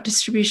 it's about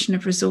distribution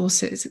of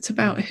resources. It's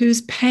about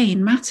whose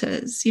pain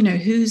matters,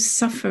 whose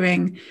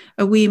suffering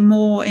are we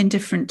more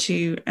indifferent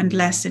to and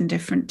less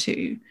indifferent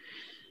to.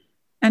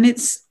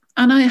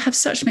 And I have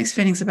such mixed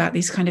feelings about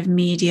these kind of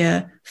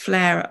media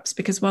flare-ups,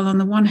 because while on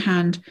the one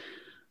hand,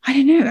 I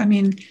don't know, I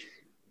mean,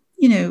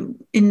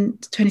 in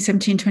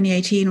 2017,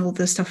 2018, all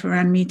the stuff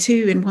around Me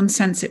Too, in one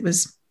sense, it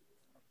was,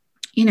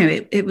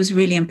 it was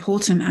really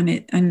important,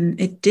 and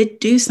it did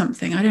do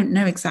something. I don't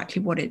know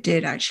exactly what it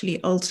did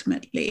actually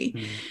ultimately,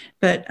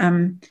 but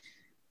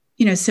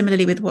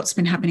similarly with what's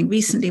been happening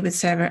recently with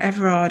Sarah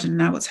Everard, and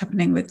now what's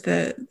happening with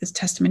the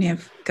testimony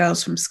of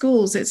girls from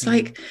schools, it's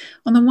like,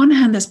 on the one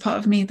hand, there's part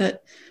of me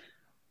that,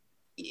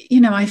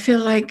 I feel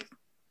like,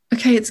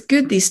 okay, it's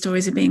good these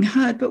stories are being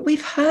heard, but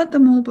we've heard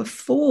them all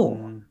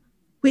before.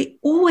 we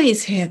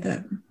always hear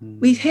them.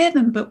 We hear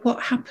them, but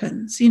what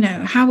happens?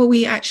 How are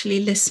we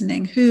actually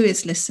listening? Who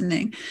is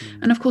listening?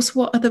 And of course,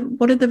 what are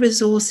the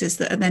resources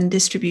that are then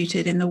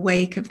distributed in the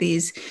wake of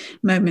these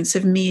moments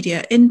of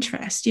media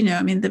interest?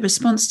 The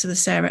response to the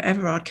Sarah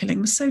Everard killing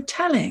was so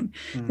telling.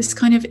 This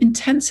kind of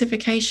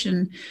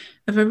intensification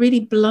of a really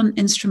blunt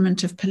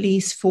instrument of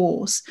police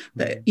force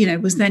that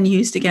was then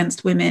used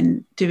against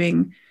women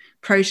doing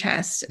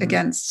protests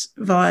against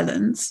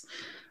violence.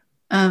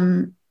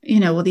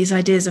 All these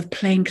ideas of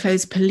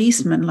plainclothes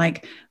policemen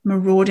like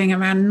marauding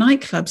around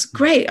nightclubs.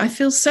 Great. I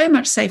feel so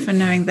much safer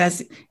knowing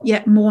there's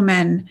yet more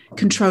men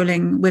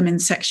controlling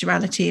women's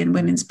sexuality and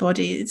women's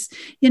bodies,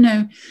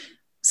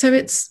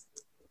 So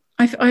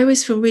I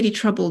always feel really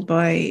troubled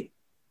by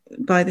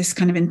this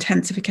kind of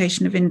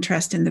intensification of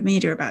interest in the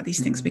media about these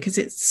things, because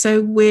it's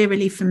so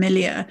wearily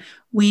familiar.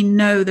 We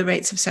know the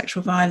rates of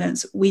sexual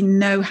violence. We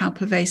know how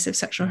pervasive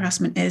sexual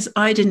harassment is.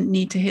 I didn't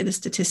need to hear the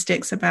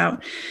statistics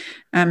about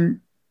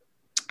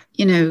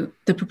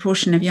the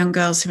proportion of young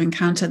girls who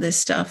encounter this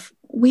stuff.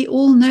 We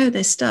all know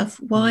this stuff.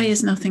 Why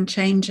is nothing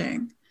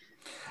changing?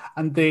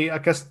 And I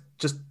guess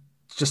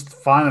just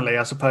finally,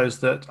 I suppose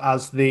that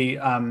as there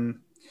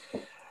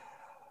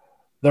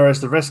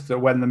is the risk that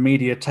when the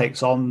media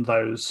takes on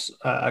those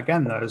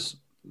those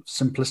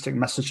simplistic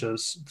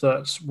messages,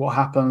 that what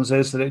happens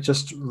is that it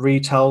just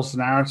retells the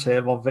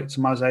narrative of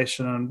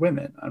victimization and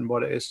women and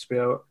what it is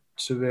to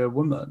be a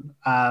woman,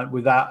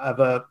 without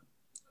ever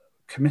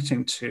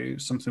committing to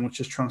something which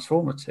is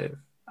transformative.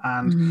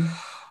 And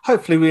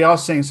hopefully we are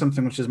seeing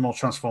something which is more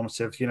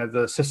transformative.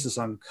 The Sisters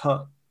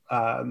Uncut,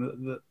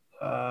 the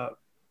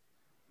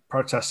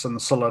protests and the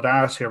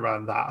solidarity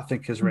around that, I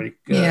think, is really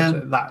good. Yeah.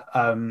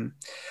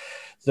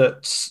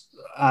 That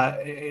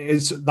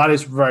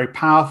is very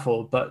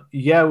powerful. But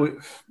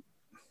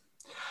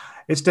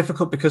it's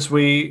difficult because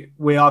we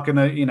are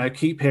going to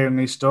keep hearing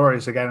these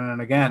stories again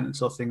and again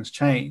until things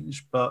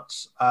change.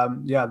 But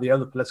the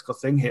other political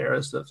thing here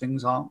is that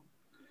things aren't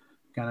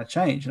going to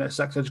change.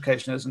 Sex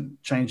education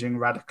isn't changing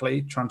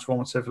radically,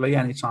 transformatively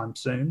anytime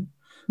soon.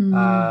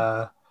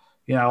 I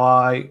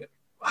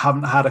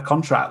haven't had a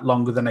contract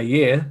longer than a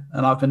year,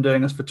 and I've been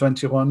doing this for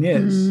 21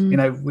 years.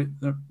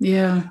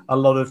 A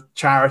lot of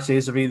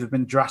charities have either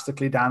been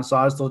drastically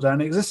downsized or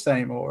don't exist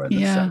anymore in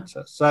the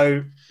sector.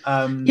 So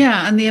and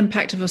the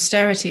impact of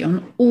austerity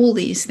on all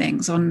these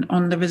things,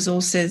 on the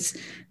resources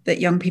that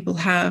young people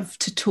have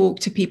to talk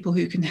to people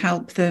who can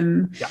help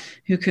them,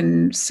 who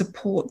can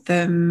support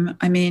them.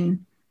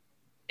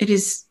 It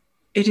is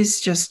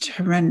just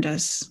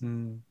horrendous.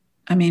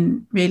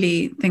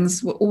 Really,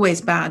 things were always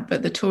bad,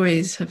 but the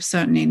Tories have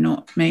certainly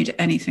not made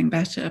anything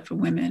better for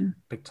women.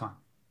 Big time.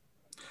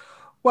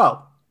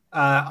 Well,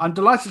 I'm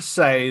delighted to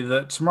say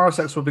that Tomorrow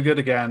Sex Will Be Good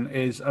Again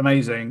is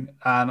amazing,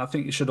 and I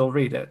think you should all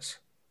read it.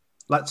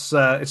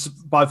 It's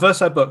by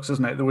Verso Books,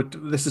 isn't it?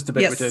 This is the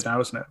bit we do now,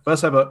 isn't it?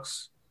 Verso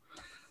Books,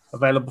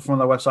 available from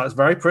their website. It's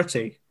very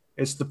pretty.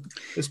 It's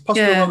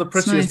possibly one of the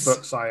prettiest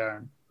books I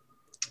own.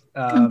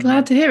 I'm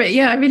glad to hear it.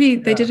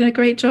 They did a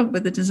great job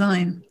with the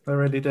design. They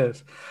really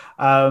did.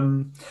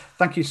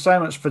 Thank you so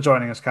much for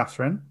joining us,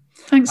 Katherine.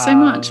 Thanks so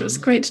much. It was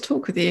great to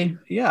talk with you.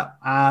 Yeah.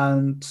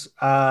 And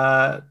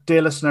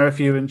dear listener, if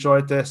you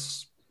enjoyed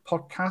this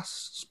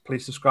podcast,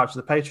 please subscribe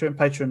to the Patreon,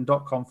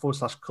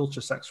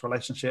 patreon.com/culture sex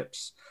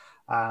relationships.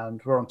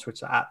 And we're on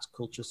Twitter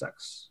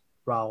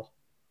 @culturesexral.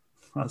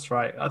 That's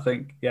right, I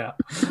think. Yeah.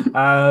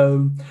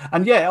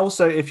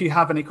 Also, if you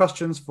have any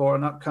questions for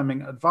an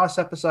upcoming advice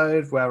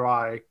episode where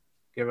I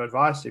give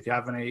advice, if you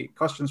have any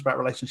questions about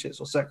relationships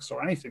or sex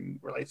or anything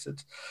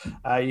related,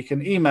 you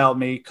can email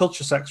me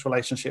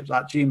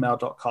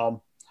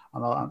culturesexrelationships@gmail.com,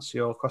 and I'll answer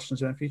your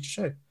questions in a future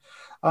show.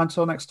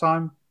 Until next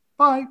time,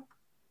 bye.